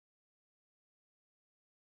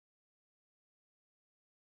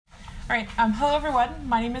All right, hello everyone.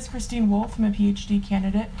 My name is Christine Wolf. I'm a PhD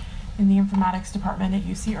candidate in the informatics department at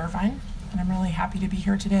UC Irvine, and I'm really happy to be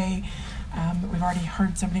here today. We've already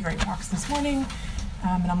heard so many great talks this morning,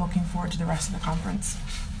 and I'm looking forward to the rest of the conference.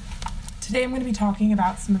 Today I'm going to be talking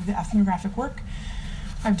about some of the ethnographic work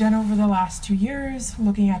I've done over the last 2 years,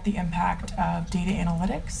 looking at the impact of data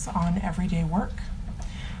analytics on everyday work.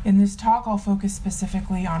 In this talk, I'll focus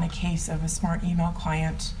specifically on a case of a smart email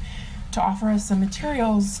client to offer us some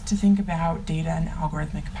materials to think about data and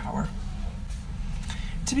algorithmic power.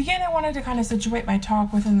 To begin, I wanted to kind of situate my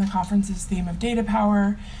talk within the conference's theme of data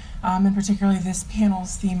power, and particularly this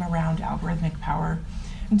panel's theme around algorithmic power,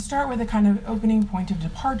 and start with a kind of opening point of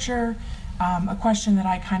departure, a question that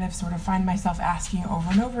I kind of sort of find myself asking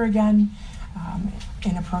over and over again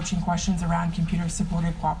in approaching questions around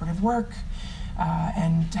computer-supported cooperative work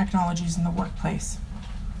and technologies in the workplace.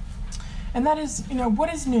 And that is,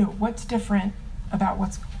 what is new? What's different about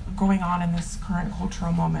what's going on in this current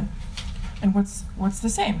cultural moment? And what's the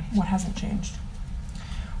same? What hasn't changed?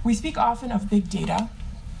 We speak often of big data,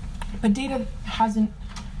 but data has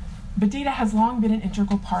long been an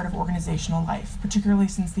integral part of organizational life, particularly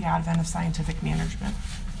since the advent of scientific management.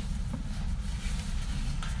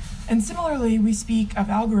 And similarly, we speak of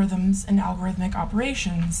algorithms and algorithmic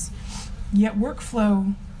operations, yet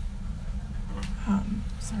workflow,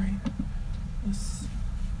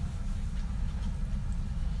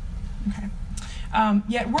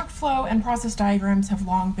 yet workflow and process diagrams have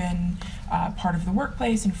long been part of the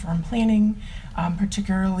workplace and firm planning,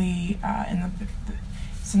 particularly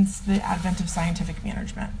since the advent of scientific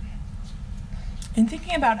management. In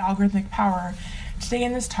thinking about algorithmic power, today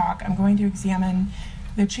in this talk, I'm going to examine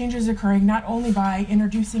the changes occurring not only by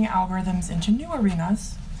introducing algorithms into new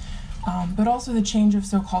arenas, but also the change of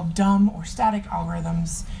so-called dumb or static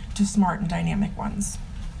algorithms to smart and dynamic ones.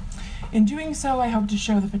 In doing so, I hope to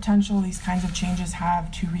show the potential these kinds of changes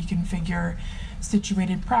have to reconfigure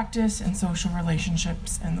situated practice and social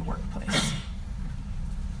relationships in the workplace.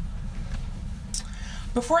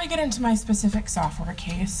 Before I get into my specific software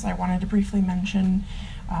case, I wanted to briefly mention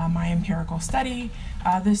my empirical study.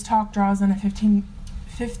 This talk draws on a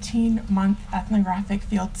 15-month ethnographic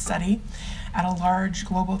field study at a large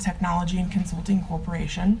global technology and consulting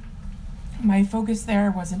corporation. My focus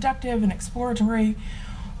there was inductive and exploratory,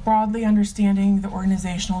 broadly understanding the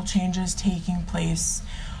organizational changes taking place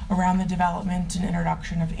around the development and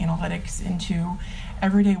introduction of analytics into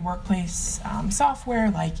everyday workplace software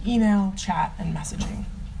like email, chat, and messaging.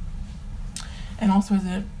 And also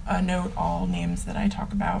as a note, all names that I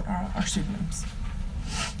talk about are pseudonyms.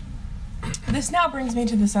 This now brings me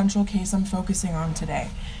to the central case I'm focusing on today,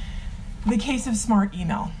 the case of smart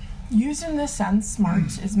email. Used in this sense,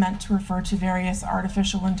 smart is meant to refer to various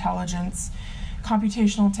artificial intelligence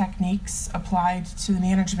computational techniques applied to the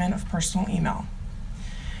management of personal email.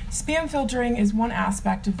 Spam filtering is one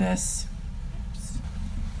aspect of this.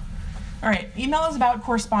 All right, email is about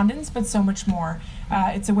correspondence, but so much more.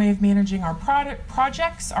 It's a way of managing our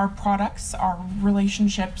projects, our products, our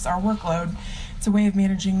relationships, our workload. It's a way of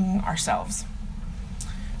managing ourselves.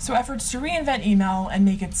 So efforts to reinvent email and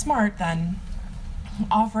make it smart, then,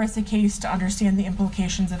 offer us a case to understand the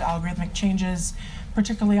implications of algorithmic changes,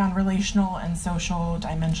 particularly on relational and social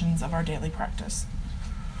dimensions of our daily practice.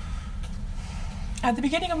 At the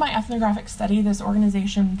beginning of my ethnographic study, this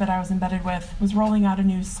organization that I was embedded with was rolling out a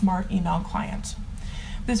new smart email client.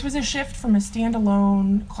 This was a shift from a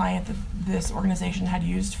standalone client that this organization had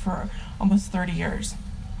used for almost 30 years.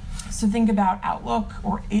 So think about Outlook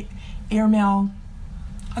or Airmail,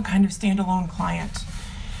 a kind of standalone client.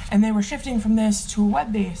 And they were shifting from this to a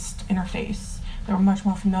web-based interface they were much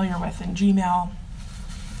more familiar with in Gmail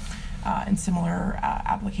and similar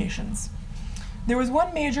applications. There was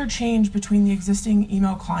one major change between the existing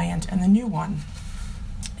email client and the new one,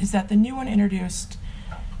 is that the new one introduced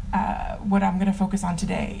what I'm going to focus on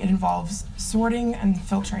today. It involves sorting and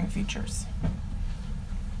filtering features.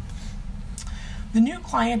 The new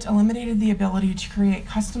client eliminated the ability to create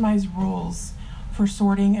customized rules for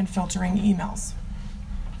sorting and filtering emails.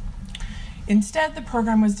 Instead, the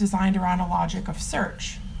program was designed around a logic of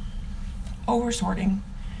search, oversorting,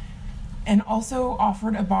 and also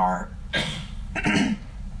offered a bar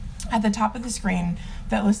at the top of the screen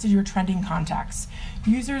that listed your trending contacts.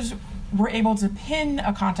 Users were able to pin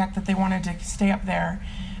a contact that they wanted to stay up there,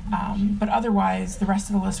 but otherwise the rest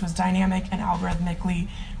of the list was dynamic and algorithmically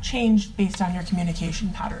changed based on your communication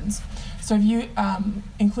patterns. So I've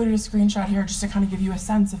included a screenshot here just to kind of give you a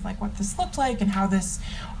sense of what this looked like and how this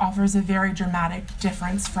offers a very dramatic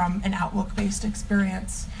difference from an Outlook-based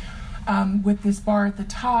experience. With this bar at the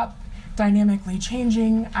top dynamically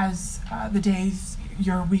changing as the days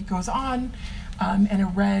your week goes on, and a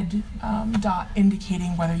red dot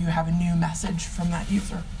indicating whether you have a new message from that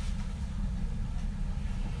user.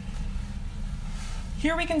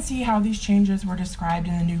 Here we can see how these changes were described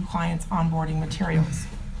in the new client's onboarding materials.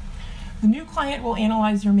 The new client will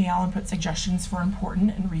analyze your mail and put suggestions for important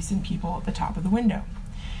and recent people at the top of the window.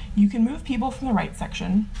 You can move people from the right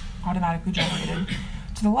section, automatically generated,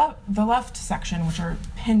 to the left section, which are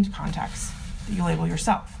pinned contacts that you label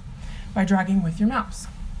yourself, by dragging with your mouse.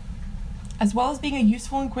 As well as being a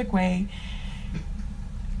useful and quick way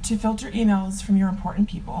to filter emails from your important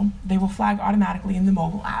people, they will flag automatically in the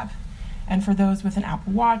mobile app. And for those with an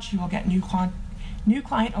Apple Watch, you will get new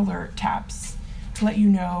client alert taps to let you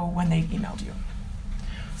know when they've emailed you.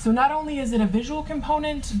 So not only is it a visual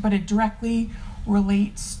component, but it directly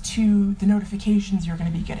relates to the notifications you're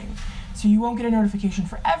going to be getting. So you won't get a notification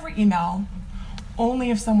for every email, only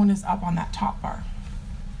if someone is up on that top bar.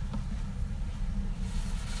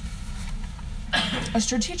 A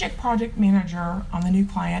strategic project manager on the new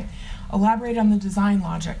client elaborated on the design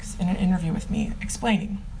logics in an interview with me,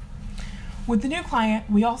 explaining, with the new client,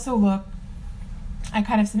 we also look at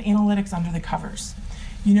kind of some analytics under the covers.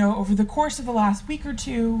 You know, over the course of the last week or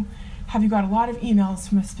two, have you got a lot of emails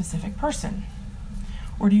from a specific person?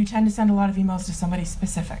 Or do you tend to send a lot of emails to somebody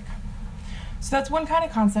specific? So that's one kind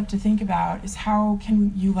of concept to think about, is how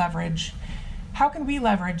can we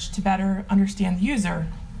leverage to better understand the user,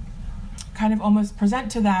 kind of almost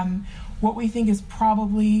present to them what we think is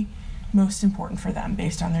probably most important for them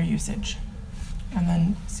based on their usage. And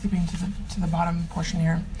then skipping to the bottom portion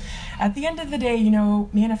here. At the end of the day, you know,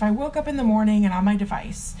 man, if I woke up in the morning and on my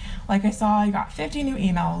device, like I saw I got 50 new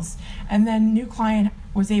emails, and then new client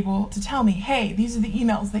was able to tell me, hey, these are the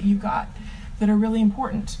emails that you've got that are really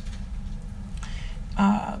important.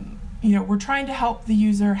 You know, we're trying to help the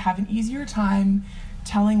user have an easier time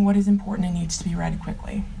telling what is important and needs to be read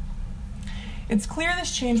quickly. It's clear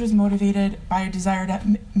this change was motivated by a desire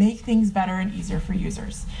to make things better and easier for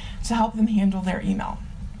users, to help them handle their email.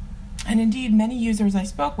 And indeed, many users I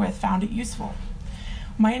spoke with found it useful.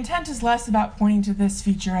 My intent is less about pointing to this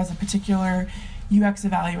feature as a particular UX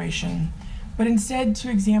evaluation, but instead to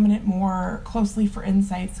examine it more closely for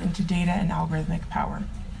insights into data and algorithmic power.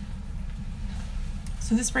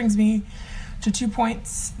 So this brings me to 2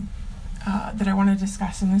 points that I want to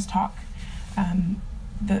discuss in this talk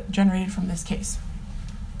that generated from this case.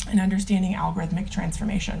 And understanding algorithmic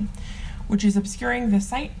transformation, which is obscuring the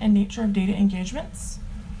site and nature of data engagements,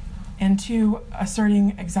 and 2,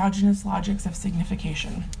 asserting exogenous logics of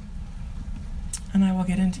signification. And I will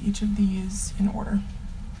get into each of these in order.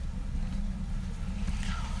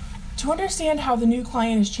 To understand how the new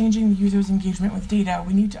client is changing the user's engagement with data,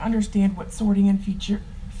 we need to understand what sorting and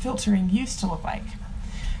filtering used to look like.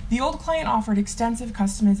 The old client offered extensive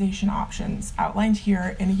customization options outlined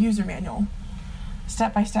here in a user manual,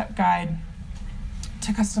 step-by-step guide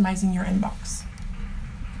to customizing your inbox,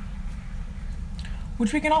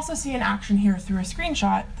 which we can also see in action here through a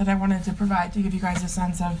screenshot that I wanted to provide to give you guys a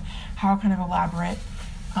sense of how kind of elaborate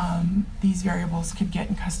these variables could get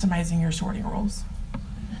in customizing your sorting rules.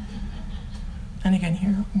 And again,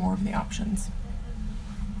 here, more of the options.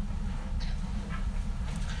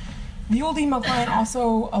 The old email client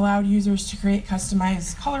also allowed users to create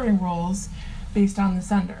customized coloring rules based on the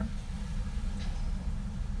sender.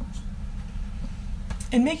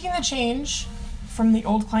 In making the change from the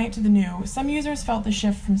old client to the new, some users felt the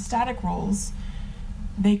shift from static rules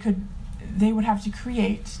they would have to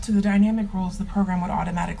create to the dynamic rules the program would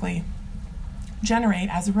automatically generate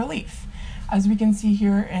as a relief, as we can see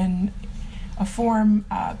here in a form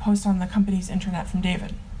post on the company's intranet from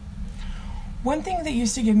David. One thing that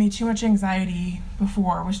used to give me too much anxiety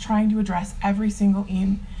before was trying to address every single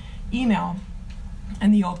email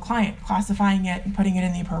in the old client, classifying it and putting it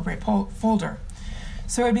in the appropriate folder,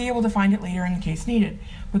 so I'd be able to find it later in the case needed.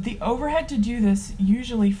 But the overhead to do this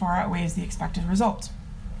usually far outweighs the expected result.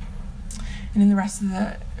 And in the rest of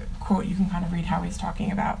the quote, you can kind of read how he's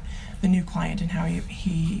talking about the new client and how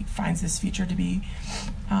he finds this feature to be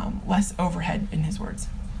less overhead, in his words.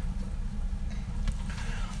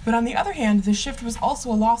 But on the other hand, the shift was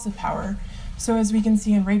also a loss of power. So as we can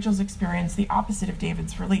see in Rachel's experience, the opposite of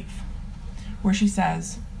David's relief, where she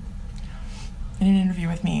says, in an interview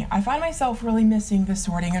with me, I find myself really missing the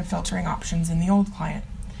sorting and filtering options in the old client.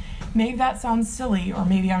 Maybe that sounds silly, or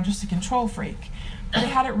maybe I'm just a control freak, but I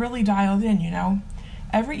had it really dialed in, you know?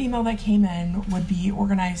 Every email that came in would be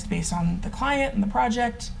organized based on the client and the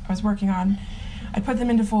project I was working on. I'd put them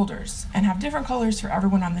into folders and have different colors for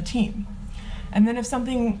everyone on the team. And then if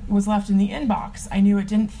something was left in the inbox, I knew it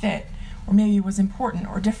didn't fit, or maybe it was important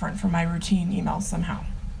or different from my routine emails somehow.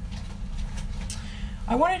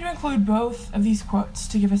 I wanted to include both of these quotes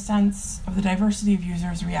to give a sense of the diversity of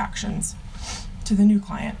users' reactions to the new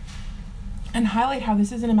client and highlight how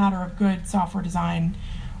this isn't a matter of good software design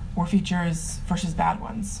or features versus bad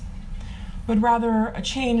ones, but rather a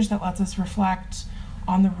change that lets us reflect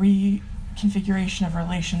on the reconfiguration of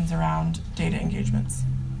relations around data engagements.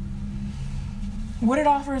 What it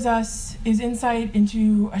offers us is insight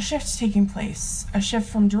into a shift taking place, a shift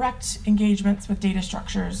from direct engagements with data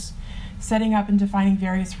structures, setting up and defining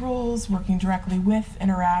various rules, working directly with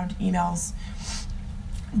and around emails,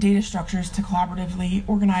 data structures to collaboratively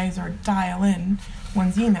organize or dial in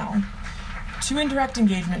one's email, to indirect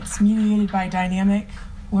engagements mediated by dynamic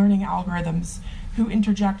learning algorithms who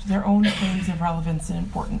interject their own claims of relevance and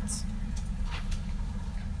importance.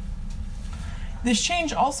 This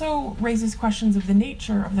change also raises questions of the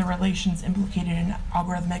nature of the relations implicated in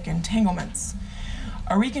algorithmic entanglements,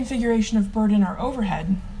 a reconfiguration of burden or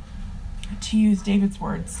overhead, to use David's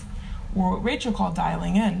words, or what Rachel called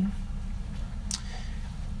dialing in,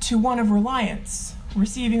 to one of reliance,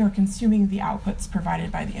 receiving or consuming the outputs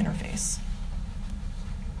provided by the interface.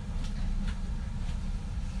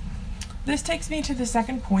 This takes me to the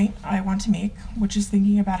second point I want to make, which is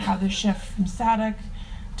thinking about how this shift from static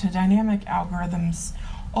to dynamic algorithms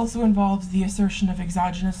also involves the assertion of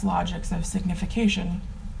exogenous logics of signification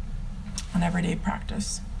on everyday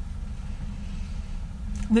practice.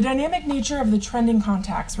 The dynamic nature of the trending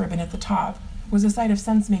contacts ribbon at the top was a site of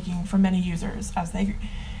sense-making for many users as they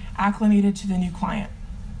acclimated to the new client,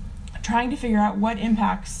 trying to figure out what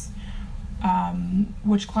impacts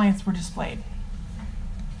which clients were displayed.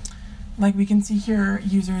 Like we can see here,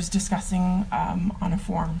 users discussing on a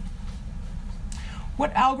forum.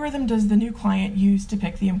 What algorithm does the new client use to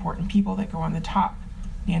pick the important people that go on the top?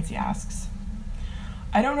 Nancy asks.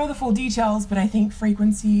 I don't know the full details, but I think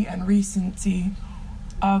frequency and recency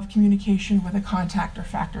of communication with a contact are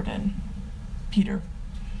factored in. Peter.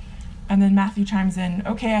 And then Matthew chimes in,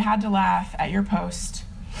 okay, I had to laugh at your post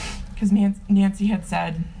because Nancy had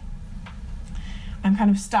said, I'm kind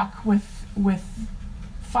of stuck with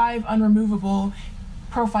 5 unremovable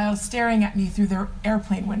profiles staring at me through their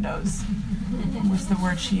airplane windows, was the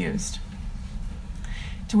word she used.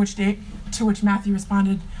 To which Matthew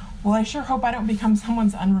responded, well, I sure hope I don't become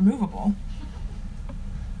someone's unremovable.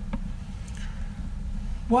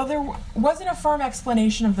 While there wasn't a firm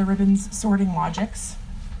explanation of the ribbon's sorting logics,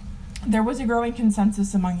 there was a growing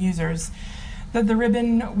consensus among users that the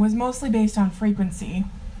ribbon was mostly based on frequency,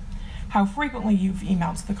 how frequently you've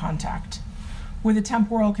emailed the contact, with a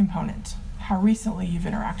temporal component, how recently you've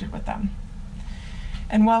interacted with them.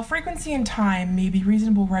 And while frequency and time may be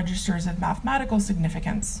reasonable registers of mathematical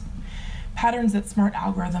significance, patterns that smart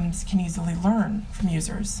algorithms can easily learn from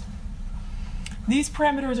users, these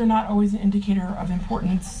parameters are not always an indicator of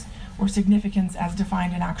importance or significance as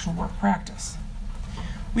defined in actual work practice.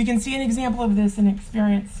 We can see an example of this in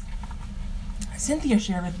experience Cynthia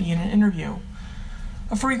shared with me in an interview.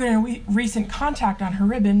 A frequent and recent contact on her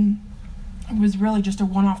ribbon was really just a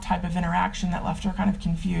one-off type of interaction that left her kind of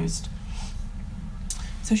confused.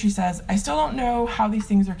 So she says, I still don't know how these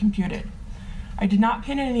things are computed. I did not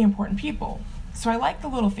pin in any important people, so I like the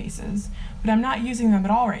little faces, but I'm not using them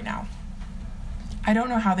at all right now. I don't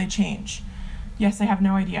know how they change. Yes, I have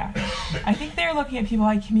no idea. I think they're looking at people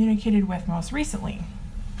I communicated with most recently.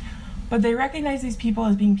 But they recognize these people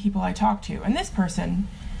as being people I talked to. And this person,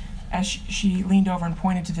 as she leaned over and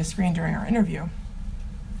pointed to the screen during our interview,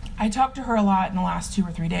 I talked to her a lot in the last 2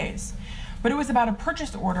 or 3 days. But it was about a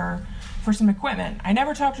purchase order for some equipment. I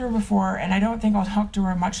never talked to her before, and I don't think I'll talk to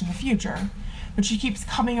her much in the future. But she keeps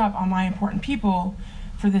coming up on my important people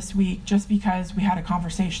for this week just because we had a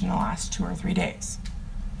conversation in the last 2 or 3 days.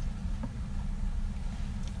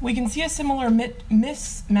 We can see a similar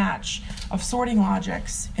mismatch of sorting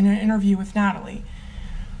logics in an interview with Natalie.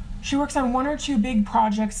 She works on 1 or 2 big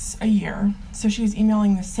projects a year, so she's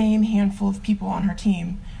emailing the same handful of people on her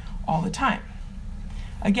team all the time.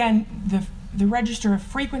 Again, the register of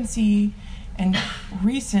frequency and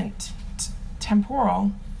recent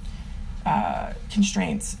temporal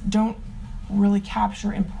constraints don't really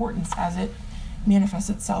capture importance as it manifests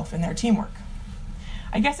itself in their teamwork.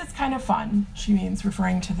 I guess it's kind of fun, she means,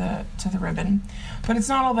 referring to the ribbon, but it's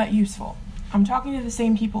not all that useful. I'm talking to the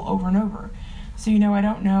same people over and over, so I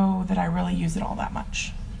don't know that I really use it all that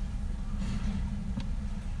much.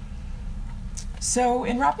 So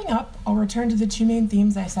in wrapping up, I'll return to the 2 main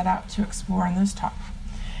themes I set out to explore in this talk.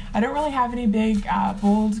 I don't really have any big,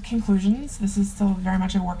 bold conclusions. This is still very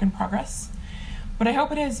much a work in progress, but I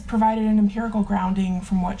hope it has provided an empirical grounding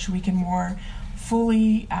from which we can more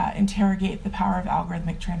fully interrogate the power of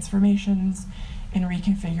algorithmic transformations in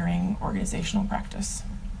reconfiguring organizational practice.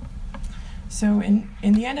 So in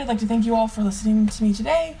the end, I'd like to thank you all for listening to me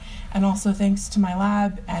today, and also thanks to my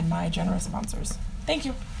lab and my generous sponsors. Thank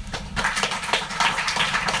you.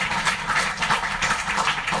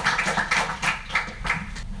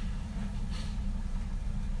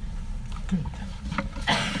 Good.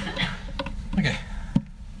 Okay,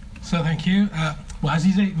 so thank you. Well, as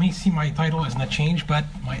you may see, my title has not changed, but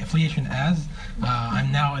my affiliation has.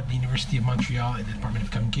 I'm now at the University of Montreal in the Department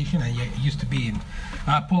of Communication. I used to be in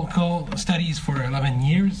political studies for 11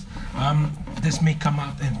 years. This may come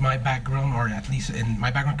out in my background, or at least in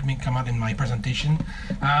my background may come out in my presentation.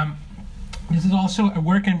 This is also a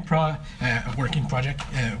work in progress,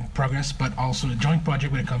 but also a joint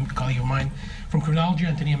project with a colleague of mine from criminology,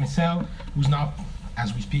 Antonio Missel, who's now,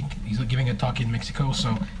 as we speak, he's giving a talk in Mexico,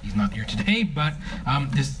 so he's not here today. But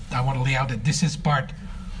I want to lay out that this is part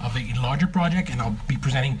of a larger project, and I'll be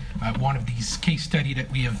presenting one of these case studies that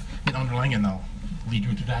we have been underlying, and I'll lead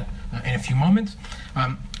you to that in a few moments.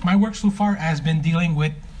 My work so far has been dealing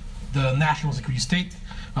with the national security state,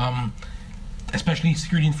 especially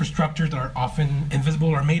security infrastructures that are often invisible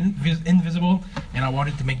or made invisible, and I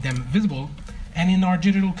wanted to make them visible. And in our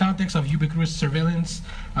digital context of ubiquitous surveillance,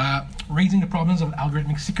 raising the problems of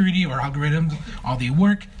algorithmic security or algorithms, how they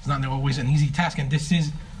work, is not always an easy task, and this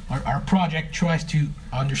is our project tries to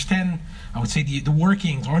understand, I would say, the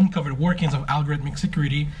workings, or uncover the workings of algorithmic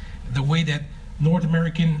security, the way that North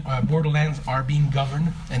American borderlands are being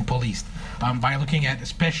governed and policed, by looking at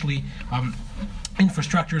especially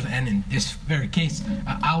infrastructures, and in this very case,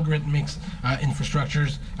 algorithmic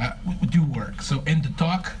infrastructures do work. So in the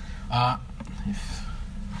talk,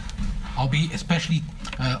 I'll be especially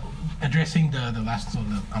addressing the last, so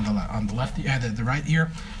on the left, the right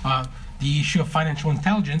here, the issue of financial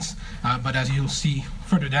intelligence. But as you'll see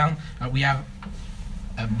further down, we have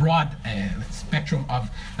a broad spectrum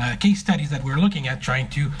of case studies that we're looking at, trying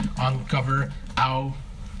to uncover how,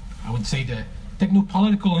 I would say, the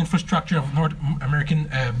techno-political infrastructure of North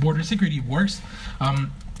American border security works.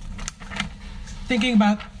 Thinking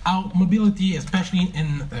about how mobility, especially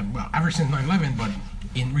in, well, ever since 9/11, but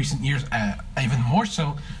in recent years even more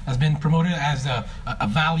so, has been promoted as a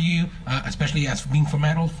value, especially as being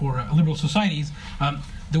fundamental for liberal societies.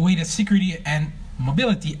 The way that security and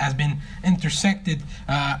mobility has been intersected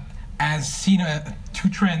has seen two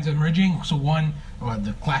trends emerging. So one, or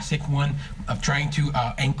the classic one, of trying to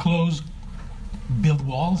enclose, build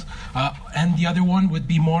walls, and the other one would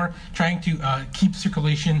be more trying to keep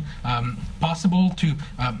circulation possible, to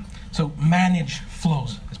so manage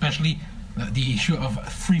flows, especially the issue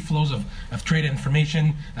of free flows of trade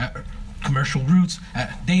information, commercial routes,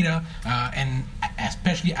 data, and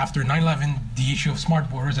especially after 9/11, the issue of smart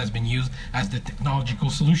borders has been used as the technological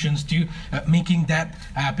solutions to making that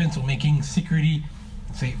happen, so making security,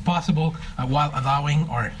 say, possible, while allowing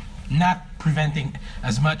or not preventing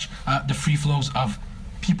as much the free flows of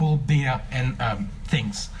people, data, and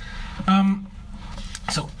things.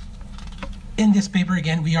 So in this paper,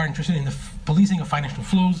 again, we are interested in the policing of financial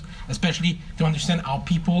flows, especially to understand how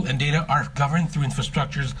people and data are governed through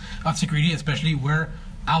infrastructures of security, especially where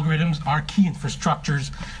algorithms are key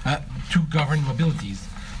infrastructures to govern mobilities.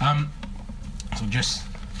 So just,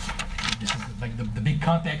 this is like the big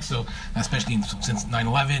context, so especially since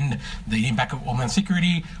 9/11, the impact of homeland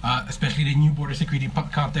security, especially the new border security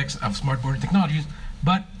context of smart border technologies,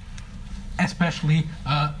 but especially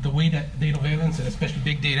the way that data surveillance and especially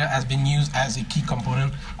big data has been used as a key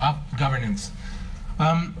component of governance.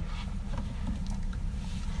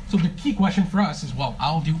 So the key question for us is, well,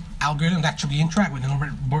 how do algorithms actually interact with the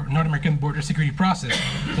North American border security process?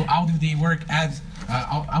 So how do they work as,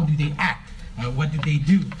 how do they act? What do they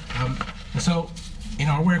do? So in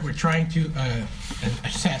our work, we're trying to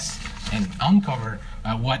assess and uncover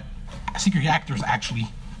what security actors actually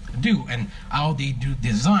do and how they do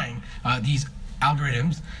design these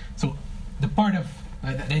algorithms. So the part of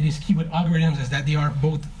that is key with algorithms is that they are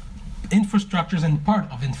both infrastructures and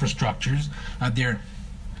part of infrastructures. They're,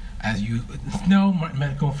 as you know,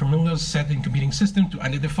 mathematical formulas set in computing system to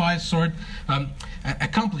identify, sort,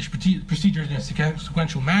 accomplish procedures in a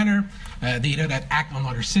sequential manner, data that act on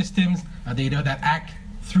other systems, data that act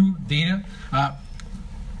through data,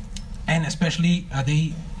 and especially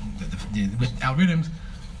with algorithms,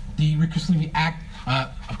 they recursively act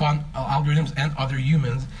upon algorithms and other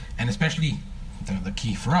humans, and especially the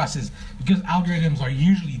key for us is because algorithms are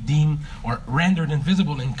usually deemed or rendered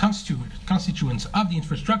invisible in constituents of the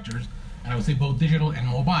infrastructures, and I would say both digital and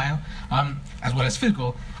mobile, as well as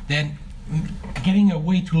physical, then getting a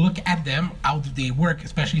way to look at them, how do they work,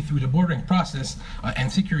 especially through the bordering process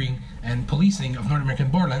and securing and policing of North American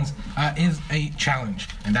borderlands, is a challenge,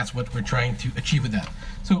 and that's what we're trying to achieve with that.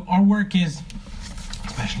 So our work is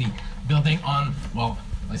especially building on, well,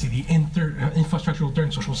 let's say the infrastructural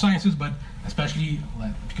turn social sciences, but especially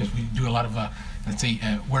because we do a lot of let's say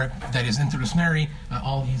work that is interdisciplinary,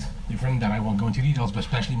 all these different, that I won't go into details, but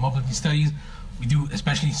especially mobility studies. We do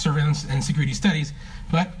especially surveillance and security studies,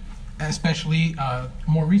 but especially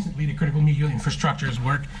more recently the critical media infrastructures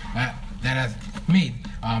work that has made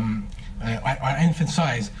or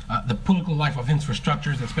emphasize the political life of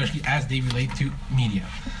infrastructures, especially as they relate to media.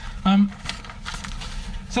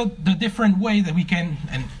 So the different way that we can,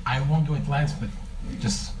 and I won't go into lines, but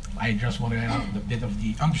I just want to add a bit of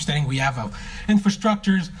the understanding we have of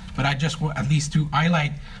infrastructures, but I just want at least to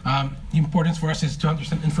highlight the importance for us is to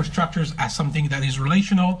understand infrastructures as something that is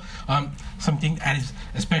relational, something that is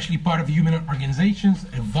especially part of human organizations,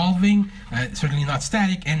 evolving, certainly not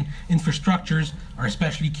static, and infrastructures are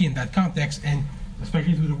especially key in that context, and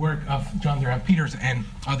especially through the work of John Durham Peters and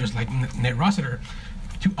others like Ned Rossiter,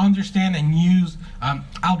 to understand and use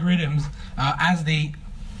algorithms as they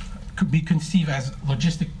could be conceived as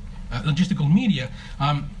logistical media.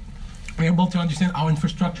 We're able to understand how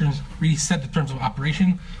infrastructures really set the terms of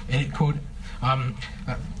operation. And it quote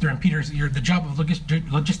Durham Peters here: the job of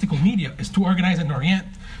logistical media is to organize and orient,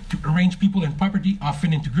 to arrange people and property,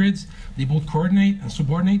 often into grids. They both coordinate and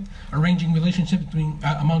subordinate, arranging relationships between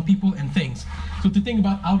among people and things. So to think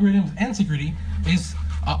about algorithms and security is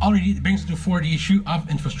already brings to the fore the issue of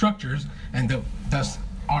infrastructures, and thus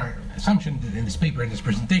our assumption in this paper and this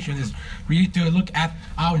presentation is really to look at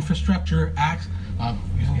how infrastructure acts,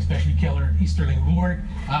 using especially Keller, Easterling, Ward,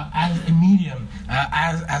 as a medium,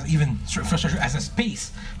 as even infrastructure as a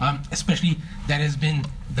space, especially that has been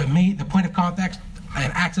the point of contact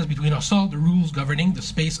and access between us all, the rules governing the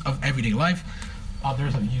space of everyday life.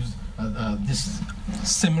 Others have used this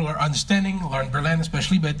similar understanding, Lauren Berlin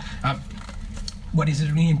especially, but what is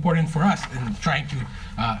really important for us in trying to,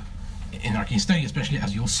 in our case study, especially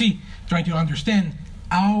as you'll see, trying to understand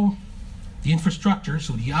how the infrastructure,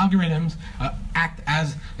 so the algorithms, act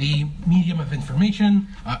as a medium of information,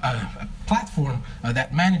 a platform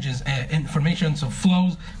that manages information, so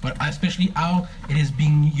flows, but especially how it is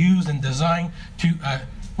being used and designed to,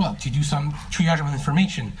 to do some triage of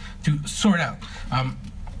information, to sort out.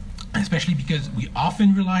 Especially because we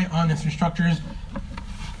often rely on infrastructures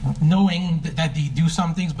knowing that they do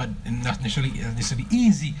some things, but not necessarily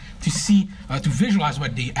easy to see, to visualize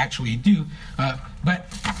what they actually do. But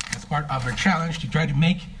as part of our challenge to try to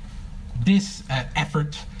make this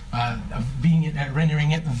effort of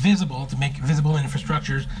rendering it visible, to make visible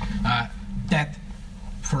infrastructures, that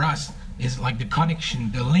for us is like the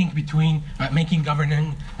connection, the link between making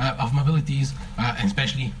governing of mobilities, and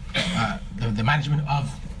especially the management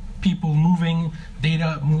of people moving,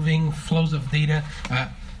 data moving, flows of data,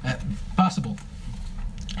 possible.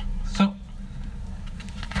 So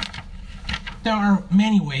there are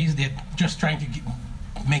many ways that just trying to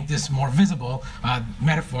make this more visible,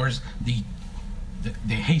 metaphors, the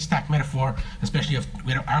haystack metaphor, especially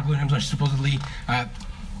where algorithms are supposedly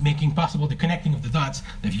making possible the connecting of the dots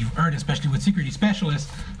that you've heard, especially with security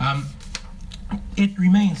specialists. It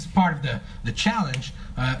remains part of the challenge.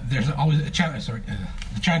 There's always a challenge.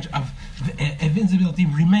 The challenge of invisibility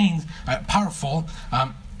remains powerful,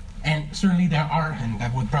 and certainly there are, and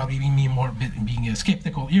that would probably be me more being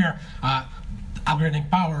skeptical here. Algorithmic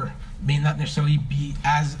power may not necessarily be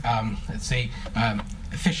as, let's say,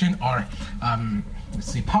 efficient or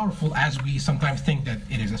let's say powerful as we sometimes think that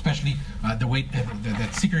it is, especially the way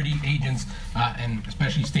that security agents and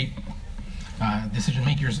especially state decision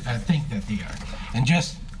makers think that they are. And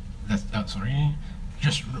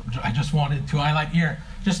I just wanted to highlight here,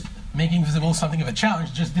 just making visible something of a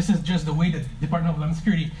challenge. This is just the way that the Department of Homeland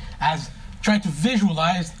Security has tried to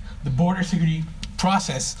visualize the border security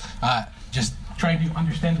process, just trying to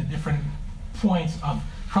understand the different points of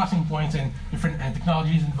crossing points and different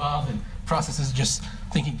technologies involved and processes, just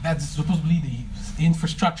thinking that's supposedly the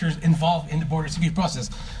infrastructures involved in the border security process.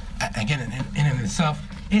 Again, in and of itself,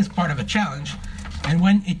 is part of a challenge. And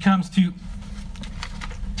when it comes to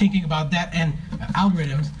thinking about that and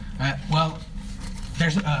algorithms, well,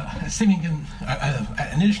 there's a significant,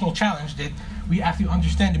 an additional challenge that we have to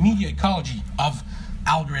understand the media ecology of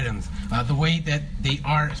algorithms, the way that they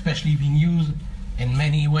are especially being used in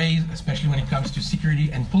many ways, especially when it comes to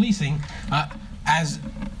security and policing, as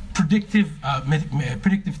predictive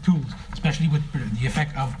tools, especially with the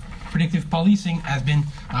effect of predictive policing has been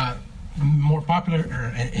more popular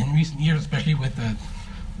in recent years, especially with the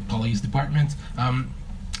police departments,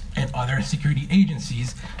 and and other security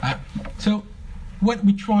agencies. So what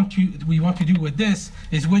we want to do with this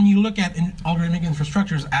is, when you look at algorithmic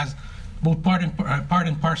infrastructures as both part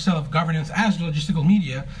and parcel of governance as logistical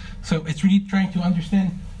media, so it's really trying to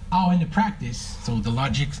understand how in the practice, so the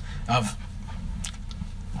logics of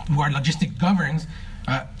where logistic governs,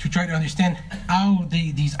 to try to understand how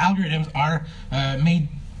these algorithms are made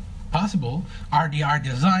possible, they are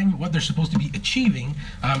designed, what they're supposed to be achieving,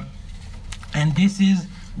 and this is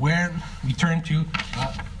where we turn to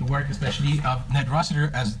the work, especially of Ned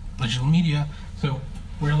Rossiter as logistical media. So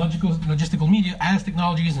where logistical media as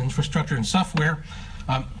technologies and infrastructure and software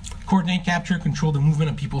coordinate, capture, control the movement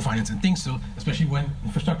of people, finance, and things. So especially when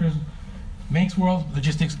infrastructure makes world,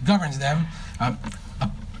 logistics governs them.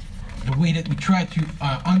 The way that we try to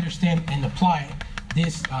understand and apply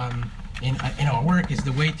this in our work is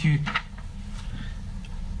the way to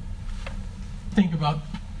think about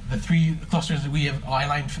the three clusters that we have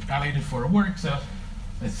highlighted for our work. So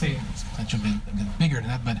let's say it's actually a bit bigger than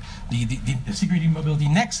that, but the security mobility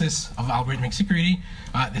nexus of algorithmic security,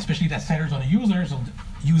 especially that centers on the users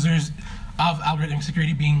of algorithmic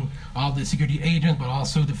security being all the security agents, but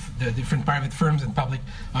also the different private firms and public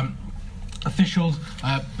officials,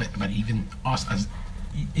 but even us as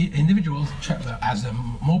individuals, as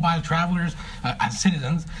mobile travelers, as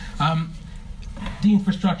citizens. The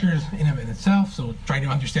infrastructure is in and of itself, so trying to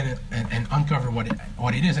understand it and uncover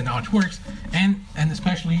what it is and how it works, and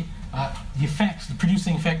especially the effects, the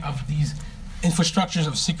producing effect of these infrastructures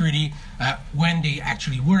of security when they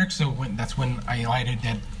actually work. So that's when I highlighted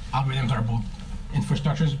that algorithms are both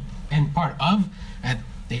infrastructures and part of, and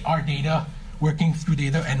they are data, working through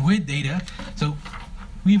data and with data. So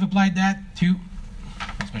we've applied that to,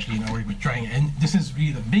 especially in our work, we're trying, and this is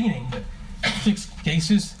really the beginning, but 6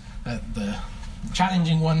 cases, the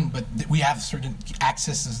challenging one, but we have certain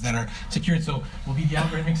accesses that are secured, so will be the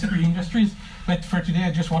algorithmic security industries. But for today,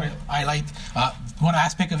 I just want to highlight one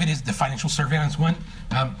aspect of it is the financial surveillance one.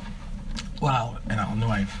 Well, and I'll know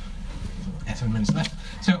I've 7 minutes left.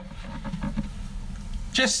 So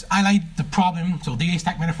just highlight the problem. So data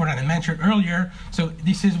stack metaphor that I mentioned earlier. So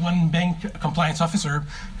this is one bank compliance officer,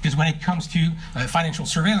 because when it comes to financial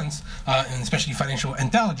surveillance, and especially financial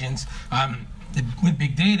intelligence, with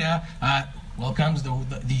big data, well comes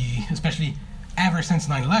the especially ever since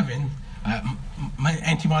 9/11,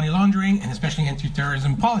 anti-money laundering and especially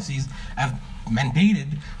anti-terrorism policies have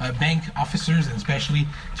mandated bank officers, and especially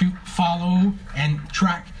to follow and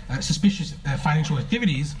track suspicious financial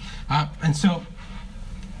activities, and so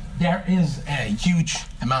there is a huge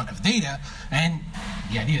amount of data, and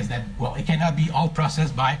the idea is that, well, it cannot be all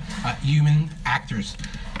processed by human actors.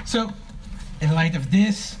 So in light of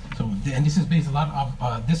this, and this is based a lot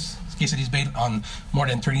of this case study is based on more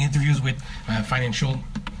than 30 interviews with financial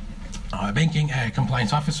banking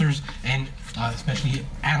compliance officers, and especially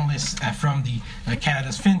analysts from the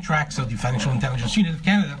Canada's FinTrack, so the Financial Intelligence Unit of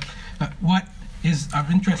Canada. What is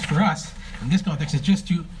of interest for us in this context is just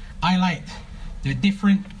to highlight the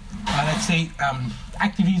different, let's say,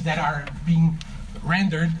 activities that are being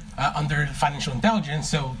rendered under financial intelligence.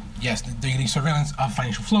 So yes, the daily surveillance of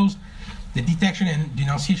financial flows, the detection and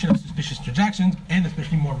denunciation of suspicious transactions, and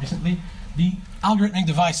especially more recently, the algorithmic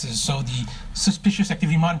devices, so the suspicious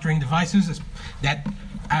activity monitoring devices that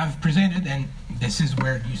have presented, and this is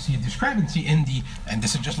where you see a discrepancy in the, and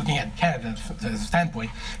this is just looking at Canada's standpoint,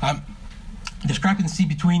 discrepancy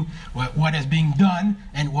between what is being done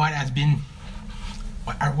and what has been,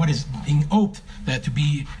 or what is being hoped to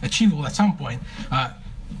be achievable at some point,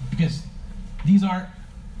 because these are,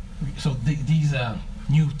 so these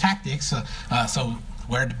new tactics, so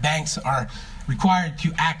where the banks are required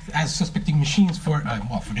to act as suspecting machines for,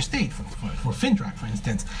 well, for the state, for FinTrack, for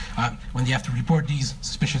instance, when they have to report these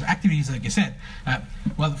suspicious activities, like I said.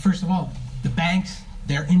 Well, first of all, the banks,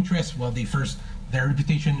 their interests, well, their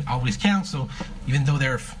reputation always counts, so even though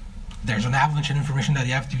there's an avalanche of information that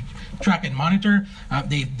they have to track and monitor,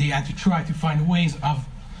 they have to try to find ways of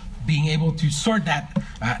being able to sort that,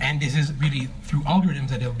 and this is really through algorithms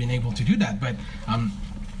that they've been able to do that. But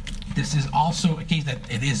this is also a case that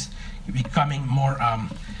it is becoming more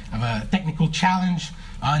of a technical challenge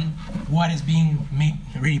on what is being made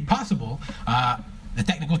really possible. The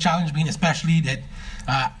technical challenge being especially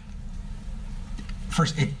that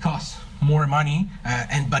first, it costs more money,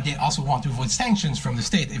 but they also want to avoid sanctions from the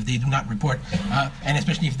state if they do not report, and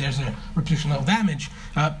especially if there's a reputational damage,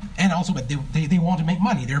 and also, but they want to make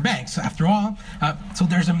money. They're banks, after all, so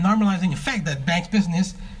there's a normalizing effect that banks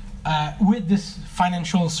business with this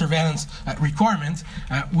financial surveillance requirement,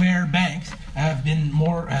 where banks have been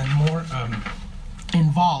more and more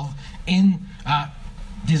involved in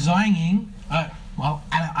designing well,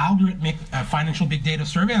 algorithmic financial big data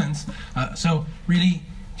surveillance. So really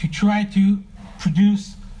to try to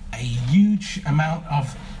produce a huge amount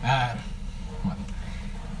of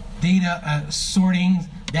data sorting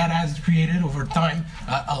that has created over time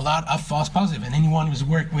a lot of false positive. And anyone who's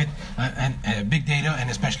worked with big data, and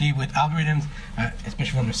especially with algorithms,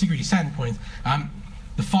 especially from a security standpoint,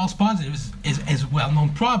 the false positives is a well-known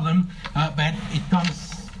problem, but it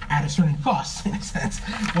comes at a certain cost, in a sense.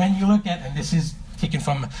 When you look at, and this is taken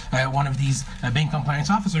from one of these bank compliance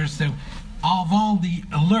officers, so of all the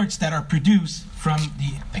alerts that are produced from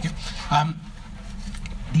the, thank you,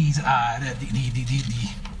 these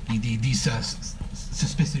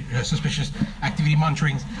suspicious activity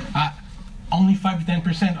monitorings, only 5 to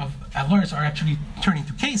 10% of alerts are actually turning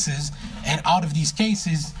to cases, and out of these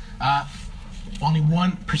cases, only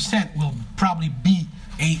 1% will probably be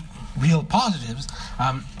a real positives.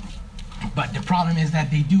 But the problem is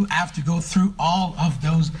that they do have to go through all of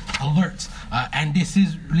those alerts, and this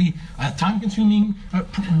is really time-consuming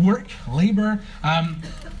work, labor.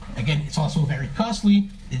 Again, it's also very costly.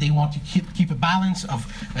 They want to keep a balance of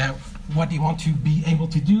what they want to be able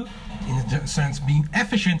to do, in a sense being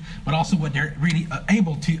efficient, but also what they're really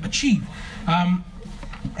able to achieve.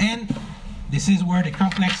 And this is where the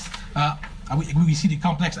complex, we see the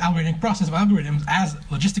complex algorithmic process of algorithms as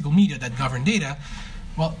logistical media that govern data.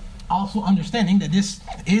 Well, also understanding that this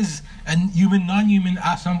is a human, non-human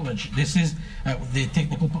assemblage. This is the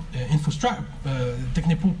technopolitical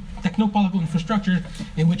infrastructure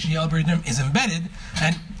in which the algorithm is embedded,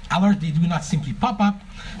 and alerts, they do not simply pop up.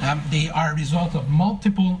 They are a result of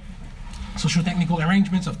multiple socio-technical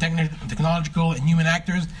arrangements of technological and human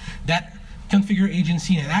actors that configure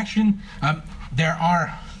agency and action. There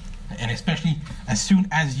are, and especially as soon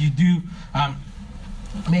as you do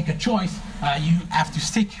make a choice, you have to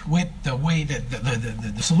stick with the way that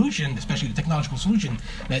the solution, especially the technological solution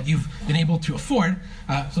that you've been able to afford.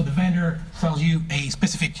 So the vendor sells you a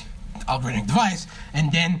specific algorithmic device,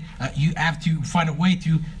 and then you have to find a way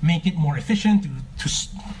to make it more efficient, to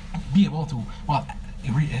be able to, well,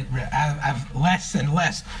 have less and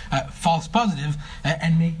less false positive,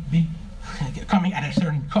 and be coming at a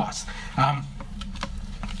certain cost.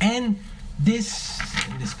 And this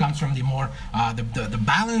comes from the more the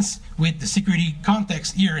balance with the security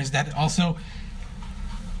context here is that also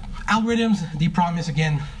algorithms, they promise,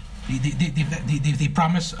 again, they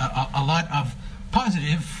promise a lot of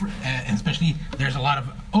positive, and especially there's a lot of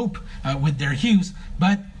hope with their use,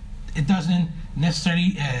 but it doesn't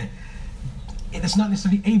necessarily it is not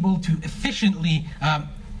necessarily able to efficiently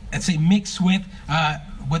let's say mix with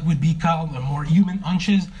what would be called more human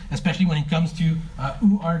hunches, especially when it comes to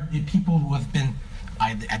who are the people who have been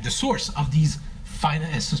at the source of these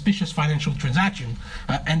suspicious financial transactions.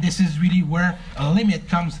 And this is really where a limit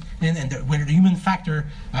comes in, and where the human factor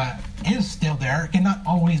is still there, cannot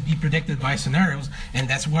always be predicted by scenarios, and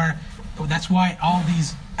that's why all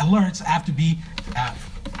these alerts have to be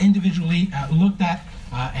individually looked at,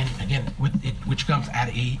 and again, which comes at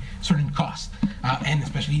a certain cost, and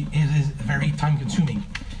especially it is very time consuming.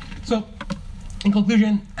 So in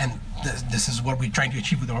conclusion, and this is what we're trying to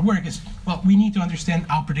achieve with our work, is, well, we need to understand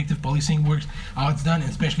how predictive policing works, how it's done, and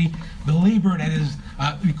especially the labor that is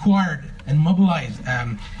required and mobilized.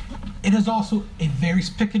 It is also a very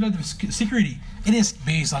speculative security. It is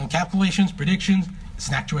based on calculations, predictions, it's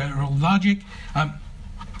an actuarial logic.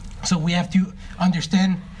 So we have to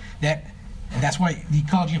understand that, and that's why the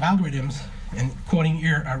ecology of algorithms, and quoting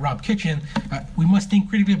here Rob Kitchen, we must think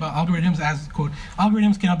critically about algorithms as, quote,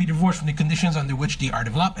 algorithms cannot be divorced from the conditions under which they are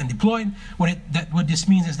developed and deployed. What this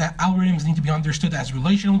means is that algorithms need to be understood as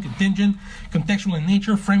relational, contingent, contextual in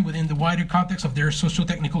nature, framed within the wider context of their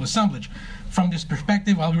socio-technical assemblage. From this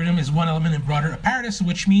perspective, algorithm is one element in broader apparatus,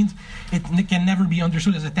 which means it can never be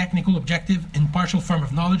understood as a technical, objective, impartial form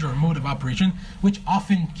of knowledge or mode of operation, which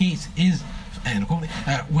often case is, and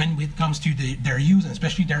when it comes to their use, and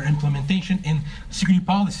especially their implementation in security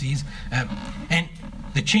policies. And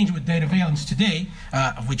the change with data valence today,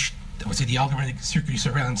 of which I would say the algorithmic security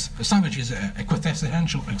surveillance assemblage is a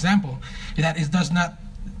quintessential example, that it does not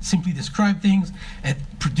simply describe things, it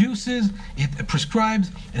produces, it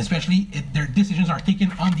prescribes, and especially their decisions are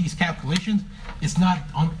taken on these calculations. It's not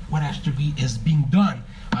on what actually is being done.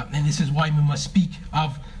 And this is why we must speak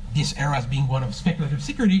of this era as being one of speculative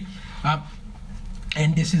security.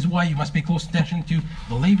 And this is why you must pay close attention to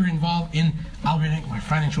the labor involved in algorithmic or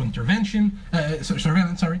financial intervention,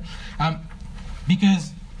 surveillance,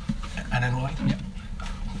 because, and then what? Yeah.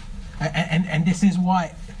 And this is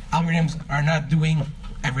why algorithms are not doing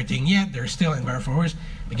everything yet. They're still in forwards.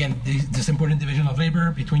 Again, this important division of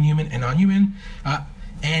labor between human and non-human,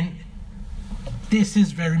 and this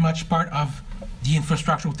is very much part of the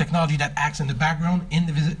infrastructural technology that acts in the background,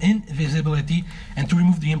 invisibility, and to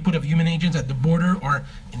remove the input of human agents at the border, or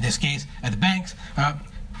in this case, at the banks,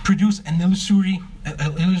 produce an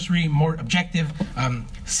illusory, more objective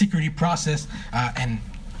security process, and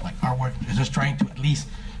like our work is just trying to at least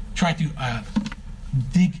try to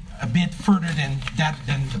dig a bit further than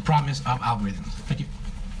the promise of algorithms. Thank you.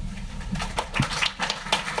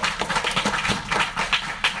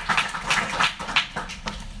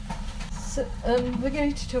 So we're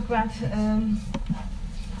going to talk about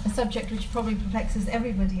a subject which probably perplexes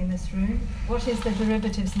everybody in this room. What is the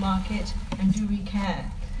derivatives market, and do we care?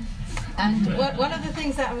 And one of the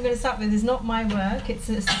things that I'm going to start with is not my work. It's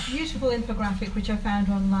a beautiful infographic which I found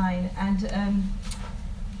online,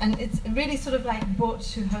 and it's really sort of like brought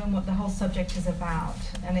to home what the whole subject is about.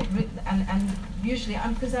 And usually,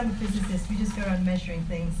 because I'm a physicist, we just go around measuring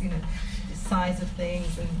things, you know, the size of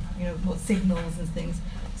things, and you know what signals and things.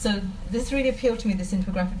 So this really appealed to me, this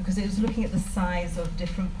infographic, because it was looking at the size of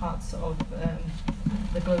different parts of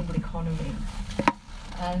the global economy.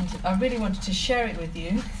 And I really wanted to share it with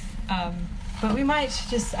you. But I might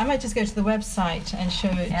just go to the website and show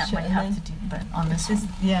it. Yeah, might have to do that on this one.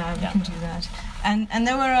 Yeah, we can do that. And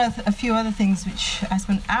there were a few other things which I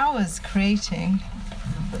spent hours creating.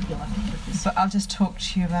 But I'll just talk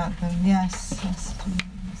to you about them. Yes.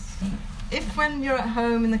 If when you're at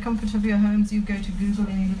home, in the comfort of your homes, you go to Google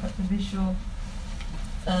and you look at the visual,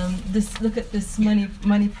 look at this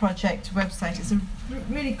Money Project website. It's a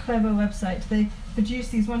really clever website. They produce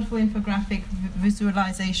these wonderful infographic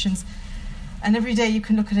visualizations, and every day you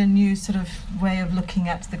can look at a new sort of way of looking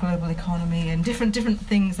at the global economy and different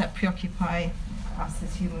things that preoccupy us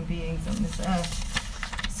as human beings on this earth.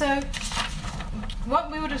 So what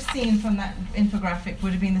we would have seen from that infographic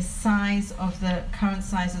would have been the current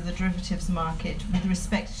size of the derivatives market with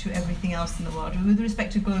respect to everything else in the world, with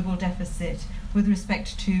respect to global deficit, with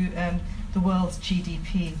respect to the world's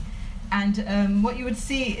GDP. And what you would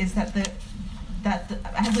see is that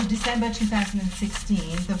as of December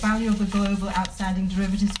 2016, the value of the global outstanding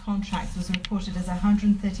derivatives contracts was reported as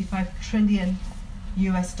 $135 trillion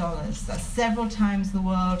US. That's several times the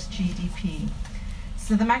world's GDP.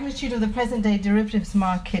 So the magnitude of the present-day derivatives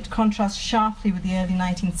market contrasts sharply with the early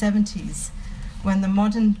 1970s, when the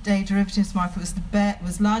modern-day derivatives market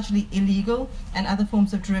was largely illegal and other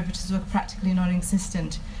forms of derivatives were practically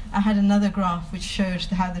non-existent. I had another graph which showed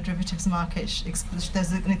how the derivatives market,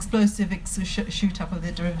 there's an explosive shoot-up of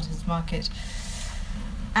the derivatives market.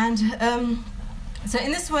 And so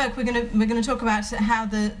in this work, we're going to talk about how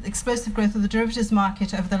the explosive growth of the derivatives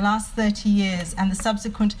market over the last 30 years and the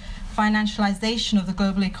subsequent financialization of the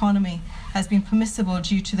global economy has been permissible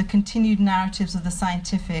due to the continued narratives of the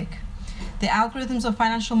scientific. The algorithms of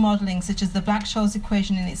financial modeling, such as the Black-Scholes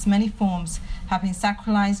equation in its many forms, have been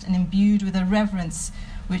sacralized and imbued with a reverence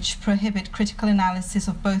which prohibit critical analysis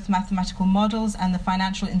of both mathematical models and the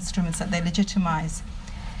financial instruments that they legitimize.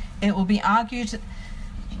 It will be argued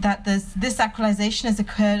that this sacralization has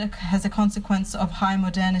occurred as a consequence of high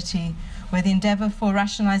modernity, where the endeavor for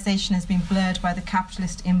rationalization has been blurred by the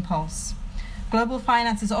capitalist impulse. Global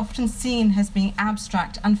finance is often seen as being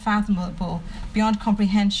abstract, unfathomable, beyond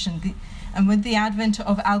comprehension, and with the advent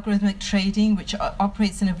of algorithmic trading, which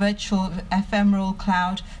operates in a virtual ephemeral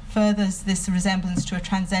cloud, furthers this resemblance to a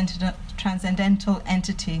transcendental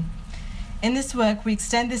entity. In this work, we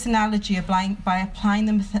extend this analogy by applying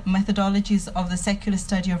the methodologies of the secular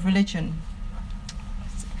study of religion.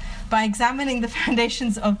 By examining the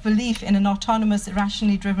foundations of belief in an autonomous,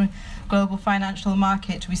 rationally driven global financial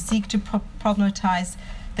market, we seek to problematize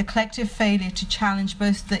the collective failure to challenge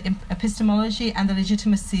both the epistemology and the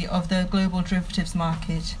legitimacy of the global derivatives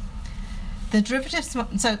market. So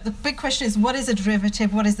the big question is, what is a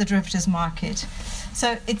derivative? What is the derivatives market?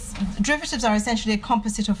 So derivatives are essentially a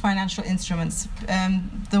composite of financial instruments.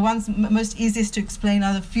 The ones most easiest to explain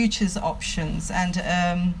are the futures options. And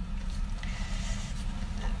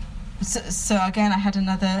so again, I had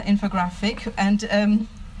another infographic. And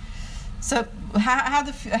so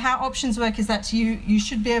how options work is that you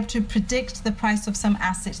should be able to predict the price of some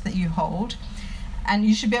asset that you hold, and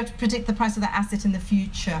you should be able to predict the price of that asset in the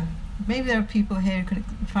future. Maybe there are people here,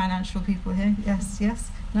 financial people here. Yes,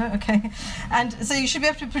 no, okay. And so you should be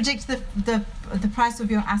able to predict the price of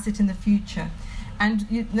your asset in the future, and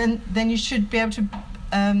then you should be able to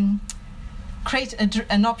create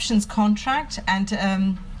an options contract and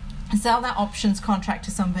sell that options contract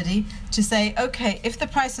to somebody to say, okay, if the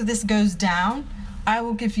price of this goes down, I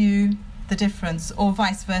will give you the difference, or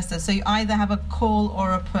vice versa. So you either have a call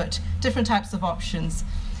or a put, different types of options.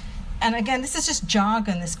 and again, this is just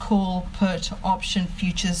jargon, this call, put, option,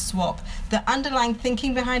 futures, swap. The underlying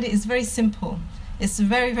thinking behind it is very simple. It's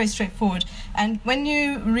very, very straightforward. And when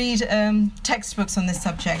you read textbooks on this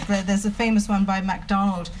subject, there's a famous one by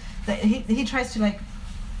MacDonald that he tries to like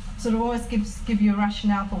sort of always give you a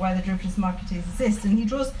rationale for why the derivatives market exists. And he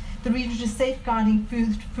draws the reader to safeguarding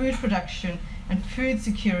food production and food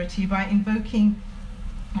security by invoking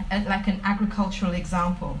like an agricultural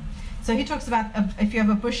example. So he talks about if you have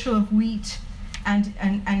a bushel of wheat and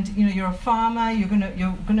you know, you're a farmer, you're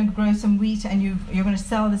gonna grow some wheat, and you're gonna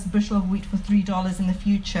sell this bushel of wheat for $3 in the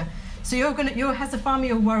future. So you're as a farmer,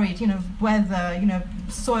 you're worried, you know, weather, you know,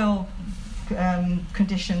 soil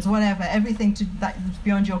conditions, whatever, everything that's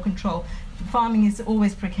beyond your control. Farming is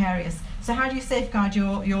always precarious. So how do you safeguard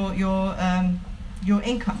your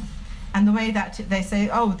income? And the way that they say,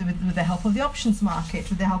 oh, with the help of the options market,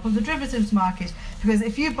 with the help of the derivatives market, because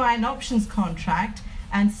if you buy an options contract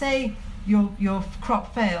and say your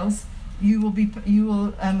crop fails, you will be paid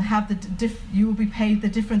the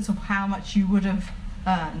difference of how much you would have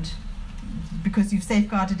earned, because you've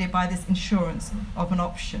safeguarded it by this insurance of an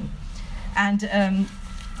option. And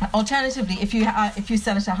alternatively, if you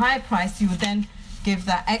sell at a higher price, you would then give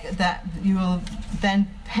that you will then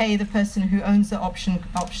pay the person who owns the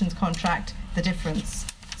options contract the difference.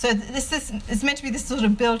 So this is meant to be this sort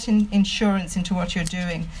of built-in insurance into what you're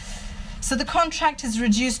doing. So the contract has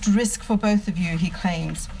reduced risk for both of you, he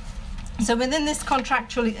claims. So within this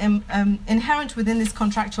contractual, inherent within this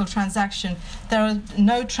contractual transaction, there are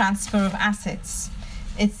no transfer of assets.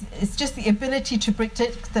 It's just the ability to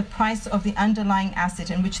predict the price of the underlying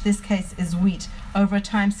asset, in which this case is wheat, over a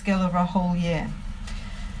time scale over a whole year.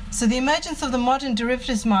 So the emergence of the modern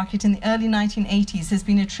derivatives market in the early 1980s has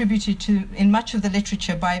been attributed to, in much of the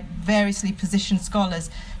literature by variously positioned scholars,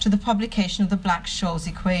 to the publication of the Black-Scholes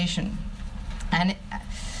equation. And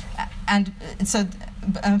so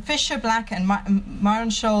Fisher, Black, and Myron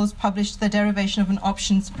Scholes published the derivation of an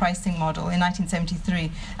options pricing model in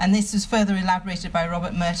 1973, and this was further elaborated by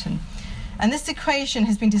Robert Merton. And this equation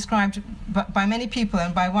has been described by many people,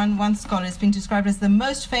 and by one scholar, it's been described as the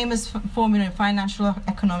most famous formula in financial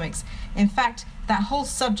economics. In fact, that whole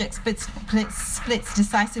subject splits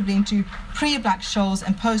decisively into pre-Black-Scholes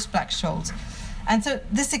and post-Black-Scholes. And so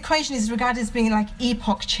this equation is regarded as being like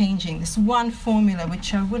epoch-changing, this one formula,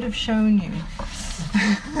 which I would have shown you.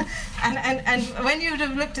 and when you would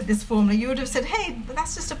have looked at this formula, you would have said, hey,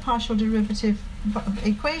 that's just a partial derivative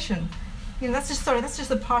equation. You know, that's just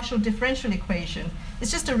a partial differential equation. It's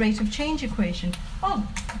just a rate of change equation. Oh,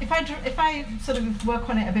 if I sort of work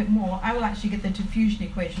on it a bit more, I will actually get the diffusion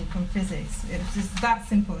equation from physics. It's just that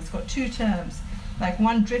simple. It's got two terms, like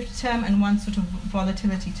one drift term and one sort of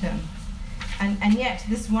volatility term. And yet,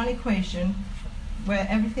 this one equation, where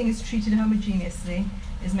everything is treated homogeneously,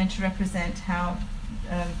 is meant to represent how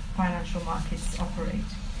financial markets operate.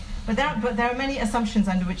 But there are many assumptions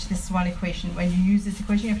under which this one equation, when you use this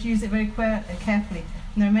equation, you have to use it very carefully.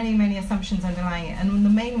 And there are many, many assumptions underlying it. And the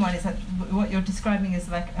main one is that what you're describing is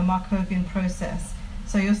like a Markovian process.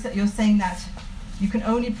 So you're saying that you can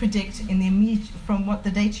only predict in the immediate, from what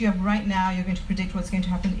the data you have right now, you're going to predict what's going to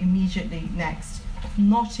happen immediately next,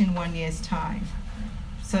 not in 1 year's time.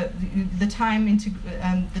 So the time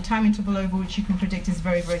interval over which you can predict is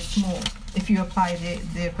very, very small if you apply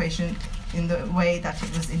the equation in the way that it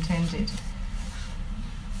was intended.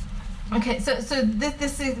 Okay, so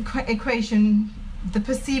this equation, the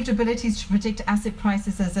perceived abilities to predict asset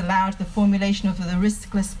prices has allowed the formulation of the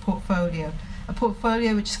riskless portfolio, a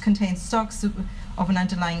portfolio which contains stocks of an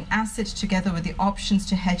underlying asset together with the options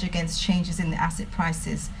to hedge against changes in the asset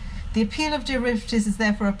prices. The appeal of derivatives is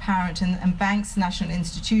therefore apparent, and banks, national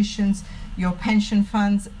institutions, your pension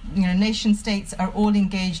funds, nation states are all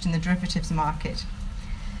engaged in the derivatives market.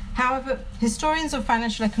 However, historians of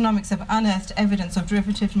financial economics have unearthed evidence of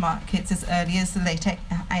derivative markets as early as the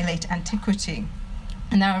late antiquity.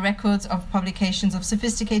 And there are records of publications of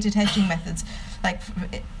sophisticated hedging methods,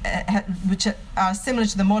 which are similar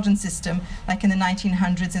to the modern system, like in the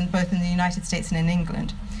 1900s, both in the United States and in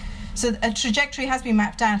England. So a trajectory has been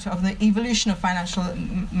mapped out of the evolution of financial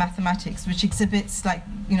mathematics, which exhibits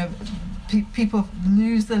people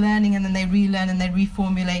lose the learning and then they relearn and they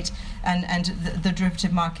reformulate, and the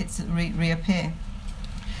derivative markets reappear.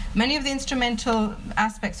 Many of the instrumental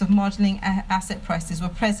aspects of modeling asset prices were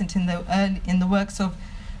present in the works of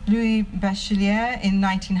Louis Bachelier in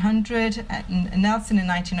 1900, and Nelson in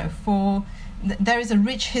 1904. There is a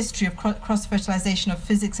rich history of cross-fertilization of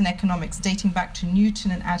physics and economics dating back to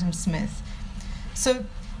Newton and Adam Smith. So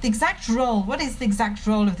the exact role, what is the exact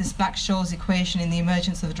role of this Black-Scholes equation in the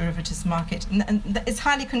emergence of the derivatives market? And it's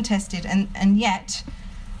highly contested, and yet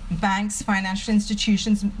banks, financial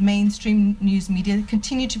institutions, mainstream news media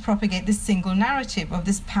continue to propagate this single narrative of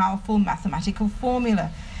this powerful mathematical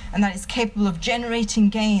formula, and that it's capable of generating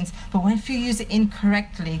gains, but if you use it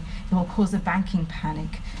incorrectly, it will cause a banking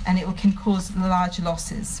panic, and can cause large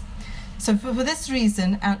losses. So for this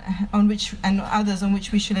reason, and others on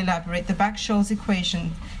which we shall elaborate, the Black-Scholes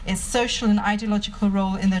equation, its social and ideological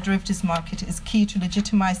role in the derivatives market is key to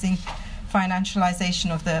legitimizing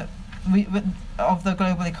financialization of the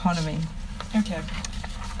global economy. Okay.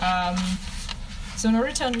 So in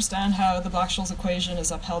order to understand how the Black-Scholes equation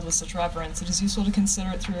is upheld with such reverence, it is useful to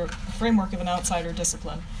consider it through a framework of an outsider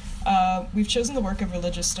discipline. We've chosen the work of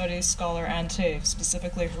religious studies scholar Anne Taves,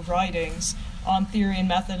 specifically her writings on theory and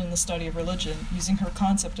method in the study of religion, using her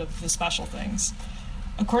concept of the special things.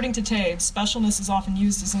 According to Taves, specialness is often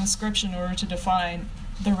used as an ascription in order to define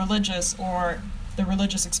the religious or the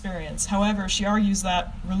religious experience. However, she argues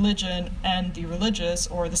that religion and the religious,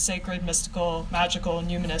 or the sacred, mystical, magical,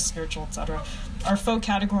 numinous, spiritual, etc., are folk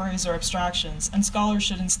categories or abstractions, and scholars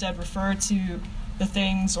should instead refer to the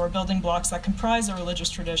things or building blocks that comprise a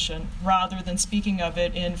religious tradition, rather than speaking of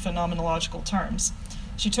it in phenomenological terms.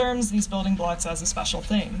 She terms these building blocks as the special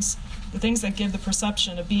things, the things that give the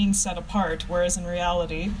perception of being set apart, whereas in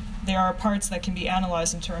reality, they are parts that can be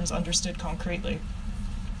analyzed in terms understood concretely.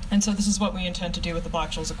 And so this is what we intend to do with the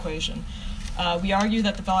Black-Scholes equation. We argue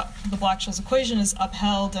that the Black-Scholes equation is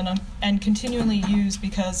upheld and continually used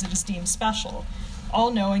because it is deemed special,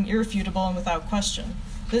 all-knowing, irrefutable, and without question.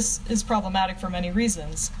 This is problematic for many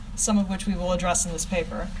reasons, some of which we will address in this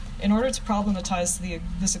paper. In order to problematize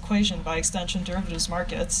this equation by extension derivatives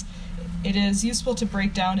markets, it is useful to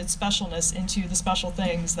break down its specialness into the special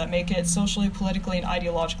things that make it socially, politically, and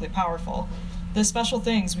ideologically powerful. The special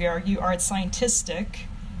things, we argue, are its scientific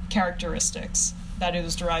characteristics, that it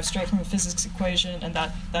was derived straight from a physics equation and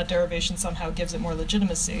that derivation somehow gives it more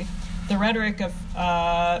legitimacy. The rhetoric of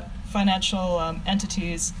financial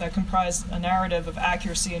entities that comprise a narrative of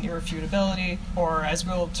accuracy and irrefutability, or as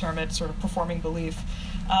we'll term it, sort of performing belief,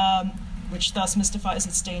 which thus mystifies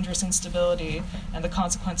its dangerous instability and the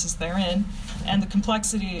consequences therein, and the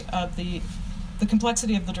complexity of the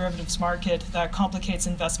derivatives market that complicates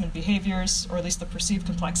investment behaviors, or at least the perceived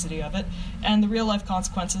complexity of it, and the real-life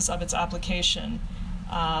consequences of its application.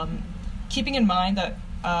 Keeping in mind that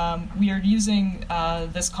we are using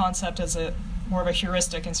this concept as more of a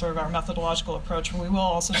heuristic in sort of our methodological approach, but we will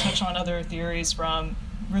also touch on other theories from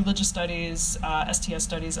religious studies, STS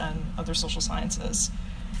studies, and other social sciences.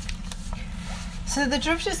 So the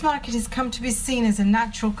derivatives market has come to be seen as a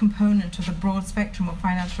natural component of the broad spectrum of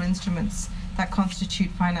financial instruments that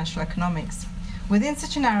constitute financial economics. Within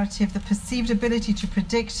such a narrative, the perceived ability to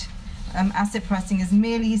predict asset pricing is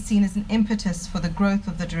merely seen as an impetus for the growth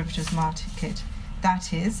of the derivatives market.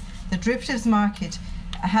 That is, the derivatives market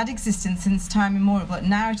had existed since time immemorial, but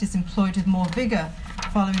now it is employed with more vigor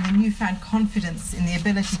following the newfound confidence in the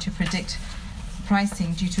ability to predict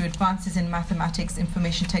pricing due to advances in mathematics,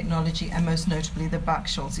 information technology, and most notably the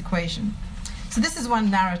Black-Scholes equation. So this is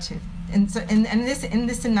one narrative. In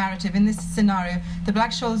this narrative, in this scenario, the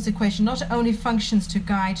Black-Scholes equation not only functions to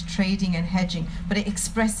guide trading and hedging, but it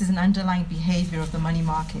expresses an underlying behavior of the money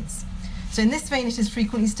markets. So in this vein, it is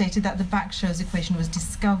frequently stated that the Black-Scholes equation was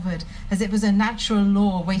discovered as it was a natural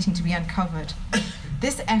law waiting to be uncovered.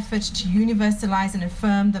 This effort to universalize and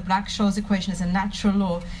affirm the Black-Scholes equation as a natural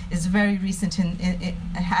law is very recent,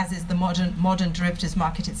 as is the modern derivatives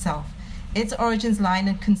market itself. Its origins lie in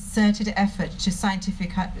a concerted effort to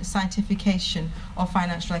scientification of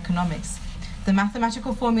financial economics. The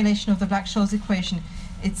mathematical formulation of the Black-Scholes equation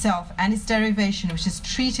itself and its derivation, which is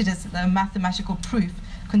treated as a mathematical proof,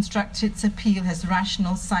 constructs its appeal as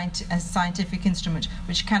rational scientific instrument,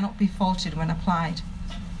 which cannot be faulted when applied.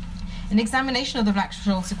 In examination of the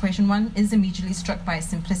Black-Scholes equation, one is immediately struck by its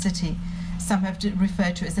simplicity. Some have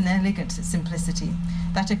referred to it as an elegant simplicity,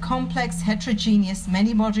 that a complex, heterogeneous,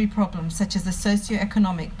 many-body problems such as the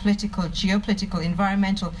socio-economic, political, geopolitical,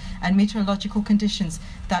 environmental, and meteorological conditions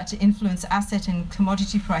that influence asset and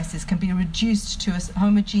commodity prices can be reduced to a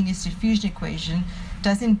homogeneous diffusion equation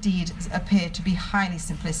does indeed appear to be highly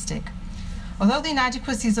simplistic. Although the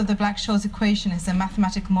inadequacies of the Black-Scholes equation as a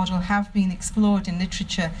mathematical model have been explored in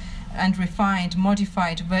literature and refined,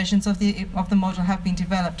 modified versions of the model have been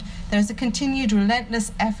developed, there is a continued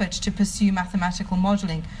relentless effort to pursue mathematical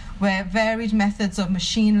modeling, where varied methods of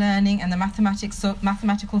machine learning and the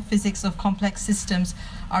mathematical physics of complex systems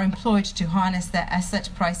are employed to harness their asset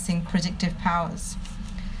pricing predictive powers.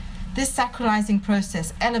 This sacralizing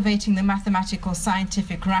process, elevating the mathematical,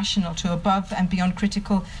 scientific, rational to above and beyond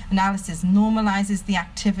critical analysis, normalizes the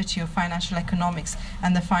activity of financial economics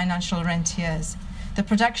and the financial rentiers. The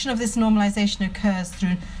production of this normalization occurs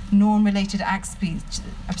through norm-related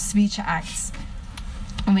speech acts,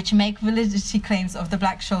 which make validity claims of the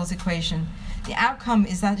Black-Scholes equation. The outcome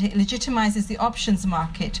is that it legitimizes the options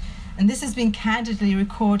market, and this has been candidly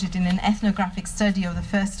recorded in an ethnographic study of the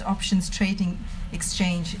first options trading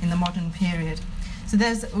exchange in the modern period. So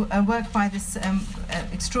there's a work by this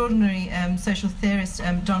extraordinary social theorist,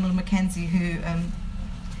 Donald Mackenzie, who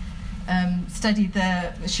studied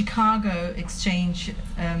the Chicago exchange,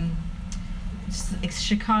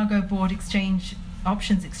 Chicago Board Exchange,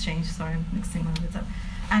 Options Exchange, sorry, I'm mixing my words up.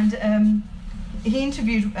 And he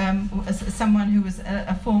interviewed someone who was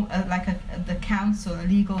the counsel, a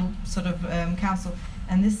legal sort of counsel,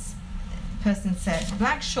 and this person said,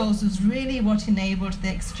 Black-Scholes was really what enabled the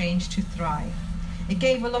exchange to thrive. It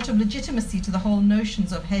gave a lot of legitimacy to the whole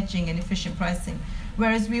notions of hedging and efficient pricing,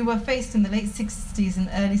 whereas we were faced in the late 60s and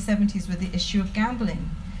early 70s with the issue of gambling.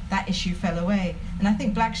 That issue fell away, and I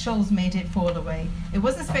think Black-Scholes made it fall away. It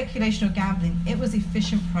wasn't speculation or gambling, it was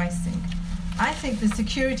efficient pricing. I think the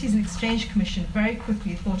Securities and Exchange Commission very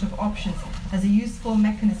quickly thought of options as a useful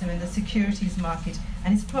mechanism in the securities market,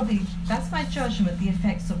 and it's probably, that's my judgment, the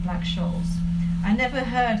effects of Black-Scholes. I never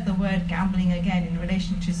heard the word gambling again in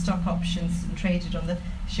relation to stock options traded on the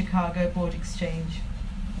Chicago Board Exchange.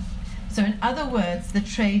 So in other words, the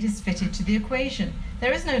trade is fitted to the equation.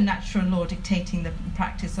 There is no natural law dictating the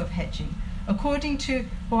practice of hedging. According to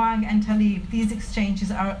Huang and Talib, these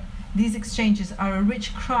exchanges are a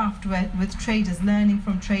rich craft with traders learning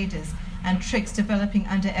from traders and tricks developing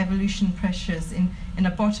under evolution pressures in a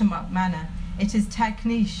bottom-up manner. It is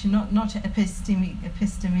technique, not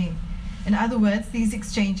episteme. In other words, these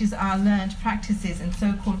exchanges are learned practices and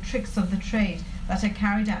so-called tricks of the trade that are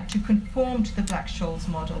carried out to conform to the Black-Scholes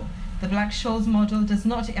model. The Black-Scholes model does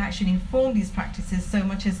not actually inform these practices so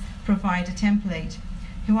much as provide a template.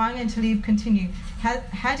 Huang and Talib continue,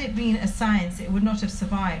 had it been a science, it would not have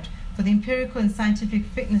survived, for the empirical and scientific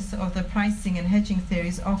fitness of the pricing and hedging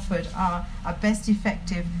theories offered are at best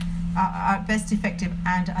effective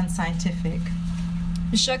and unscientific.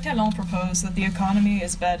 Michel Calon proposed that the economy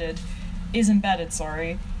is embedded,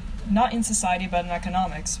 not in society but in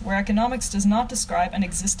economics, where economics does not describe an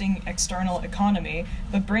existing external economy,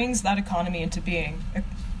 but brings that economy into being.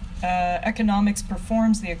 Economics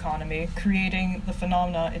performs the economy, creating the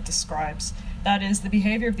phenomena it describes. That is, the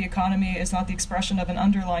behavior of the economy is not the expression of an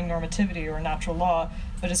underlying normativity or natural law,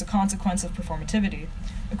 but is a consequence of performativity.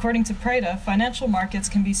 According to Preda, financial markets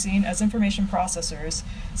can be seen as information processors,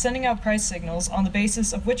 sending out price signals on the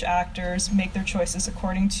basis of which actors make their choices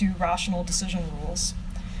according to rational decision rules.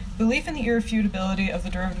 Belief in the irrefutability of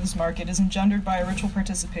the derivatives market is engendered by a ritual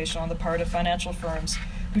participation on the part of financial firms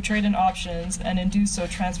who trade in options and in do so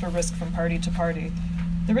transfer risk from party to party.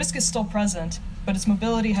 The risk is still present, but its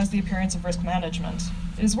mobility has the appearance of risk management.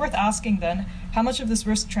 It is worth asking, then, how much of this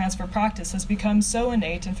risk transfer practice has become so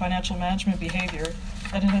innate in financial management behavior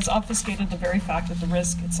that it has obfuscated the very fact that the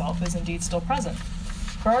risk itself is indeed still present.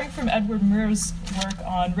 Borrowing from Edward Muir's work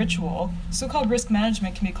on ritual, so-called risk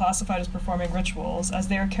management can be classified as performing rituals, as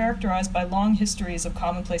they are characterized by long histories of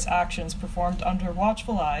commonplace actions performed under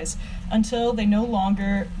watchful eyes until they are no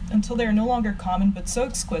longer common but so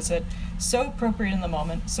exquisite, so appropriate in the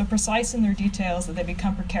moment, so precise in their details that they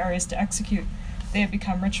become precarious to execute. They have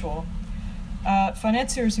become ritual.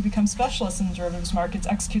 Financiers who become specialists in the derivatives markets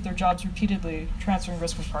execute their jobs repeatedly, transferring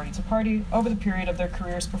risk from party to party, over the period of their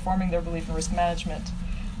careers performing their belief in risk management.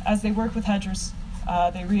 As they work with hedgers,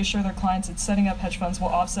 they reassure their clients that setting up hedge funds will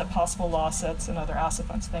offset possible losses and other asset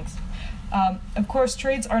funds. Thanks. Of course,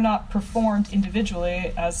 trades are not performed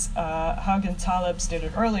individually, as Haug and Talib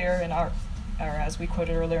stated earlier, or as we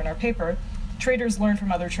quoted earlier in our paper. Traders learn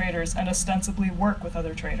from other traders and ostensibly work with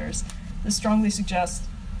other traders. This strongly suggests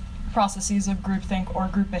processes of groupthink or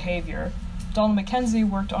group behavior. Donald Mackenzie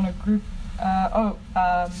worked on a group.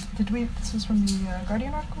 This was from the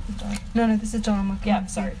Guardian article? No, this is Donald Mackenzie. Yeah,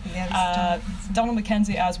 sorry. Donald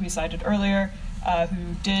Mackenzie, as we cited earlier,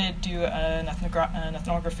 who did do an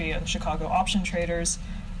ethnography of Chicago option traders,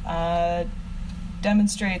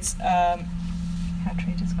 demonstrates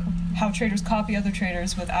how traders copy other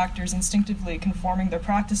traders, with actors instinctively conforming their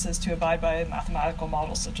practices to abide by mathematical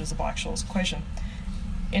models such as the Black-Scholes equation.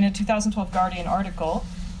 In a 2012 Guardian article,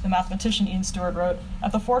 the mathematician Ian Stewart wrote,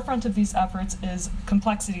 "At the forefront of these efforts is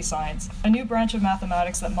complexity science, a new branch of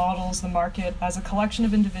mathematics that models the market as a collection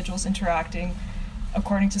of individuals interacting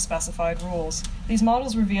according to specified rules. These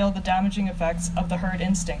models reveal the damaging effects of the herd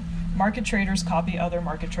instinct. Market traders copy other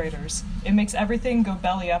market traders. It makes everything go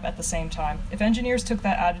belly up at the same time. If engineers took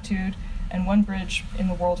that attitude and one bridge in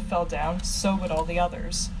the world fell down, so would all the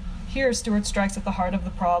others." Here, Stewart strikes at the heart of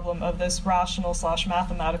the problem of this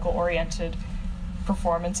rational/mathematical-oriented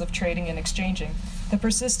performance of trading and exchanging. The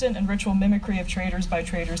persistent and ritual mimicry of traders by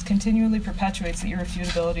traders continually perpetuates the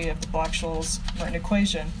irrefutability of the Black-Scholes-Merton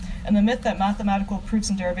equation, and the myth that mathematical proofs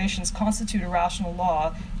and derivations constitute a rational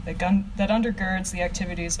law that undergirds the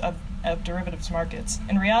activities of derivatives markets.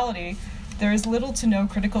 In reality, there is little to no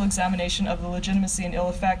critical examination of the legitimacy and ill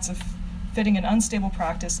effects of fitting an unstable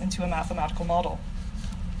practice into a mathematical model.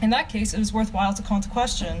 In that case, it is worthwhile to call into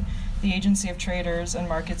question the agency of traders and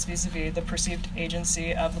markets vis-a-vis the perceived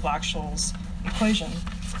agency of the Black-Scholes equation.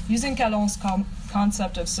 Using Calon's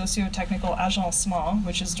concept of socio-technical agencement,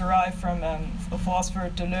 which is derived from the philosopher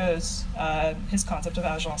Deleuze, his concept of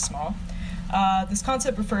agencement, this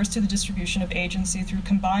concept refers to the distribution of agency through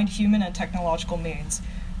combined human and technological means,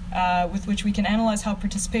 with which we can analyze how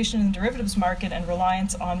participation in the derivatives market and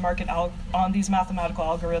reliance on on these mathematical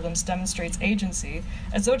algorithms demonstrates agency,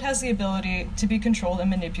 as though it has the ability to be controlled and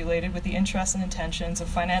manipulated with the interests and intentions of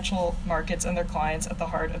financial markets and their clients at the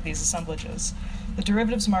heart of these assemblages. The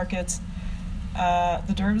derivatives markets have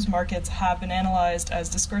been analyzed as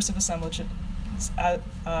discursive assemblages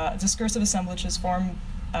form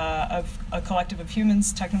of a collective of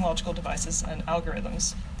humans, technological devices, and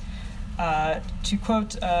algorithms. To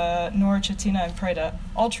quote Nora Chetina and Preda,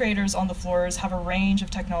 all traders on the floors have a range of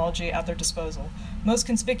technology at their disposal. Most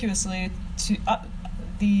conspicuously,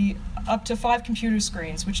 up to 5 computer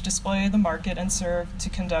screens which display the market and serve to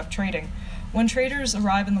conduct trading. When traders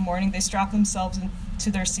arrive in the morning, they strap themselves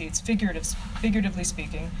into their seats, figuratively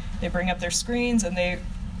speaking. They bring up their screens,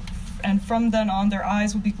 and from then on, their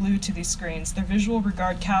eyes will be glued to these screens, their visual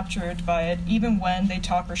regard captured by it, even when they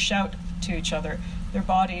talk or shout to each other. Their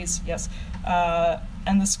bodies,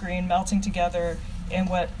 and the screen melting together in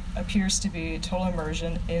what appears to be total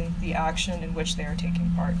immersion in the action in which they are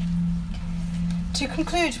taking part. To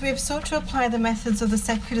conclude, we have sought to apply the methods of the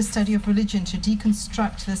secular study of religion to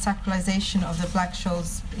deconstruct the sacralization of the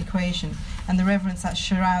Black-Scholes equation and the reverence that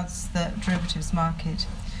shrouds the derivatives market.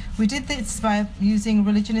 We did this by using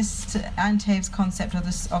religionist Antave's concept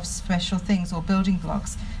of special things or building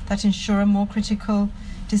blocks that ensure a more critical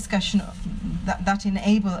discussion, that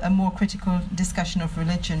enable a more critical discussion of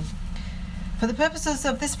religion. For the purposes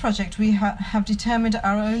of this project, we have determined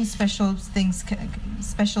our own special things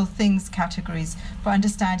categories for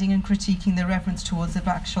understanding and critiquing the reference towards the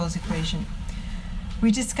Black-Scholes equation.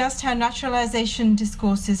 We discussed how naturalization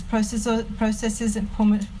discourses, processes and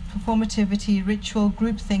performativity, ritual,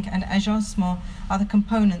 groupthink, and agencement are the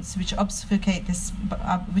components which obfuscate this,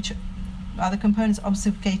 which are the components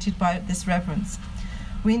obfuscated by this reference.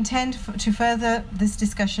 We intend to further this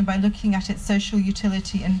discussion by looking at its social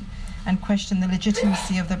utility and question the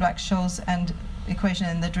legitimacy of the Black-Scholes and equation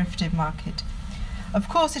in the derivative market. Of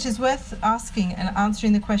course, it is worth asking and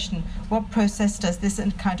answering the question, what process does this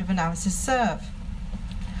kind of analysis serve?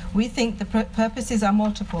 We think the purposes are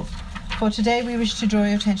multiple. For today, we wish to draw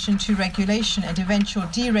your attention to regulation and eventual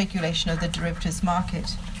deregulation of the derivatives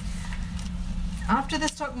market. After the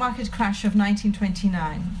stock market crash of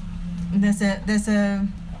 1929, there's a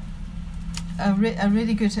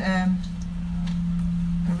really good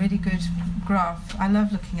graph. I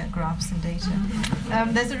love looking at graphs and data.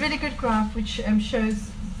 There's a really good graph which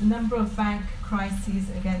shows the number of bank crises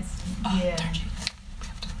against year.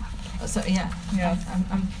 So yeah.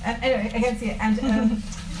 Anyway, against year, and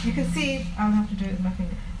you can see. I'll have to do it with my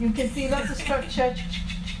finger. You can see lots of structure,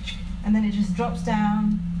 and then it just drops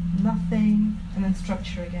down, nothing, and then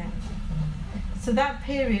structure again. So that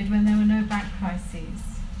period when there were no bank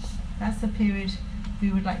crises, that's the period we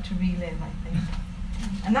would like to relive, I think.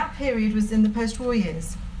 And that period was in the post-war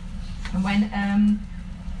years, and when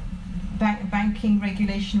banking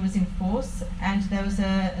regulation was in force, and there was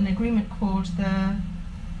an agreement called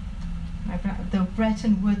the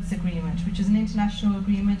Bretton Woods Agreement, which is an international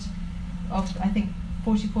agreement of, I think,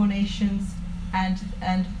 44 nations, and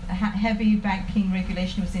heavy banking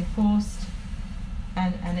regulation was enforced,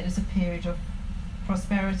 and it was a period of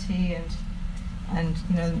prosperity and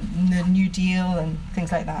the New Deal and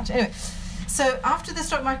things like that. Anyway, so after the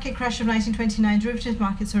stock market crash of 1929, derivative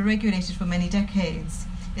markets were regulated for many decades.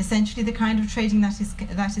 Essentially, the kind of trading that is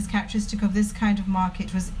characteristic of this kind of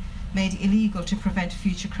market was made illegal to prevent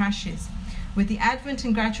future crashes. With the advent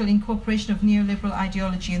and gradual incorporation of neoliberal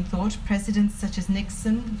ideology and thought, presidents such as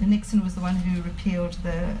Nixon was the one who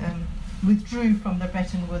withdrew from the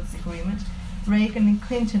Bretton Woods Agreement, Reagan and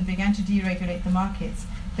Clinton began to deregulate the markets.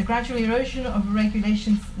 The gradual erosion of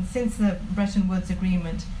regulations since the Bretton Woods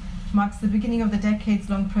Agreement marks the beginning of the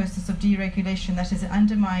decades-long process of deregulation that has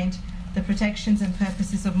undermined the protections and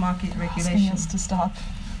purposes of market regulation. Asking us to stop.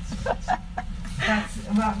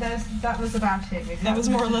 That was about it. That was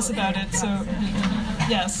more or less about it. So,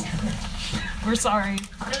 yes, we're sorry.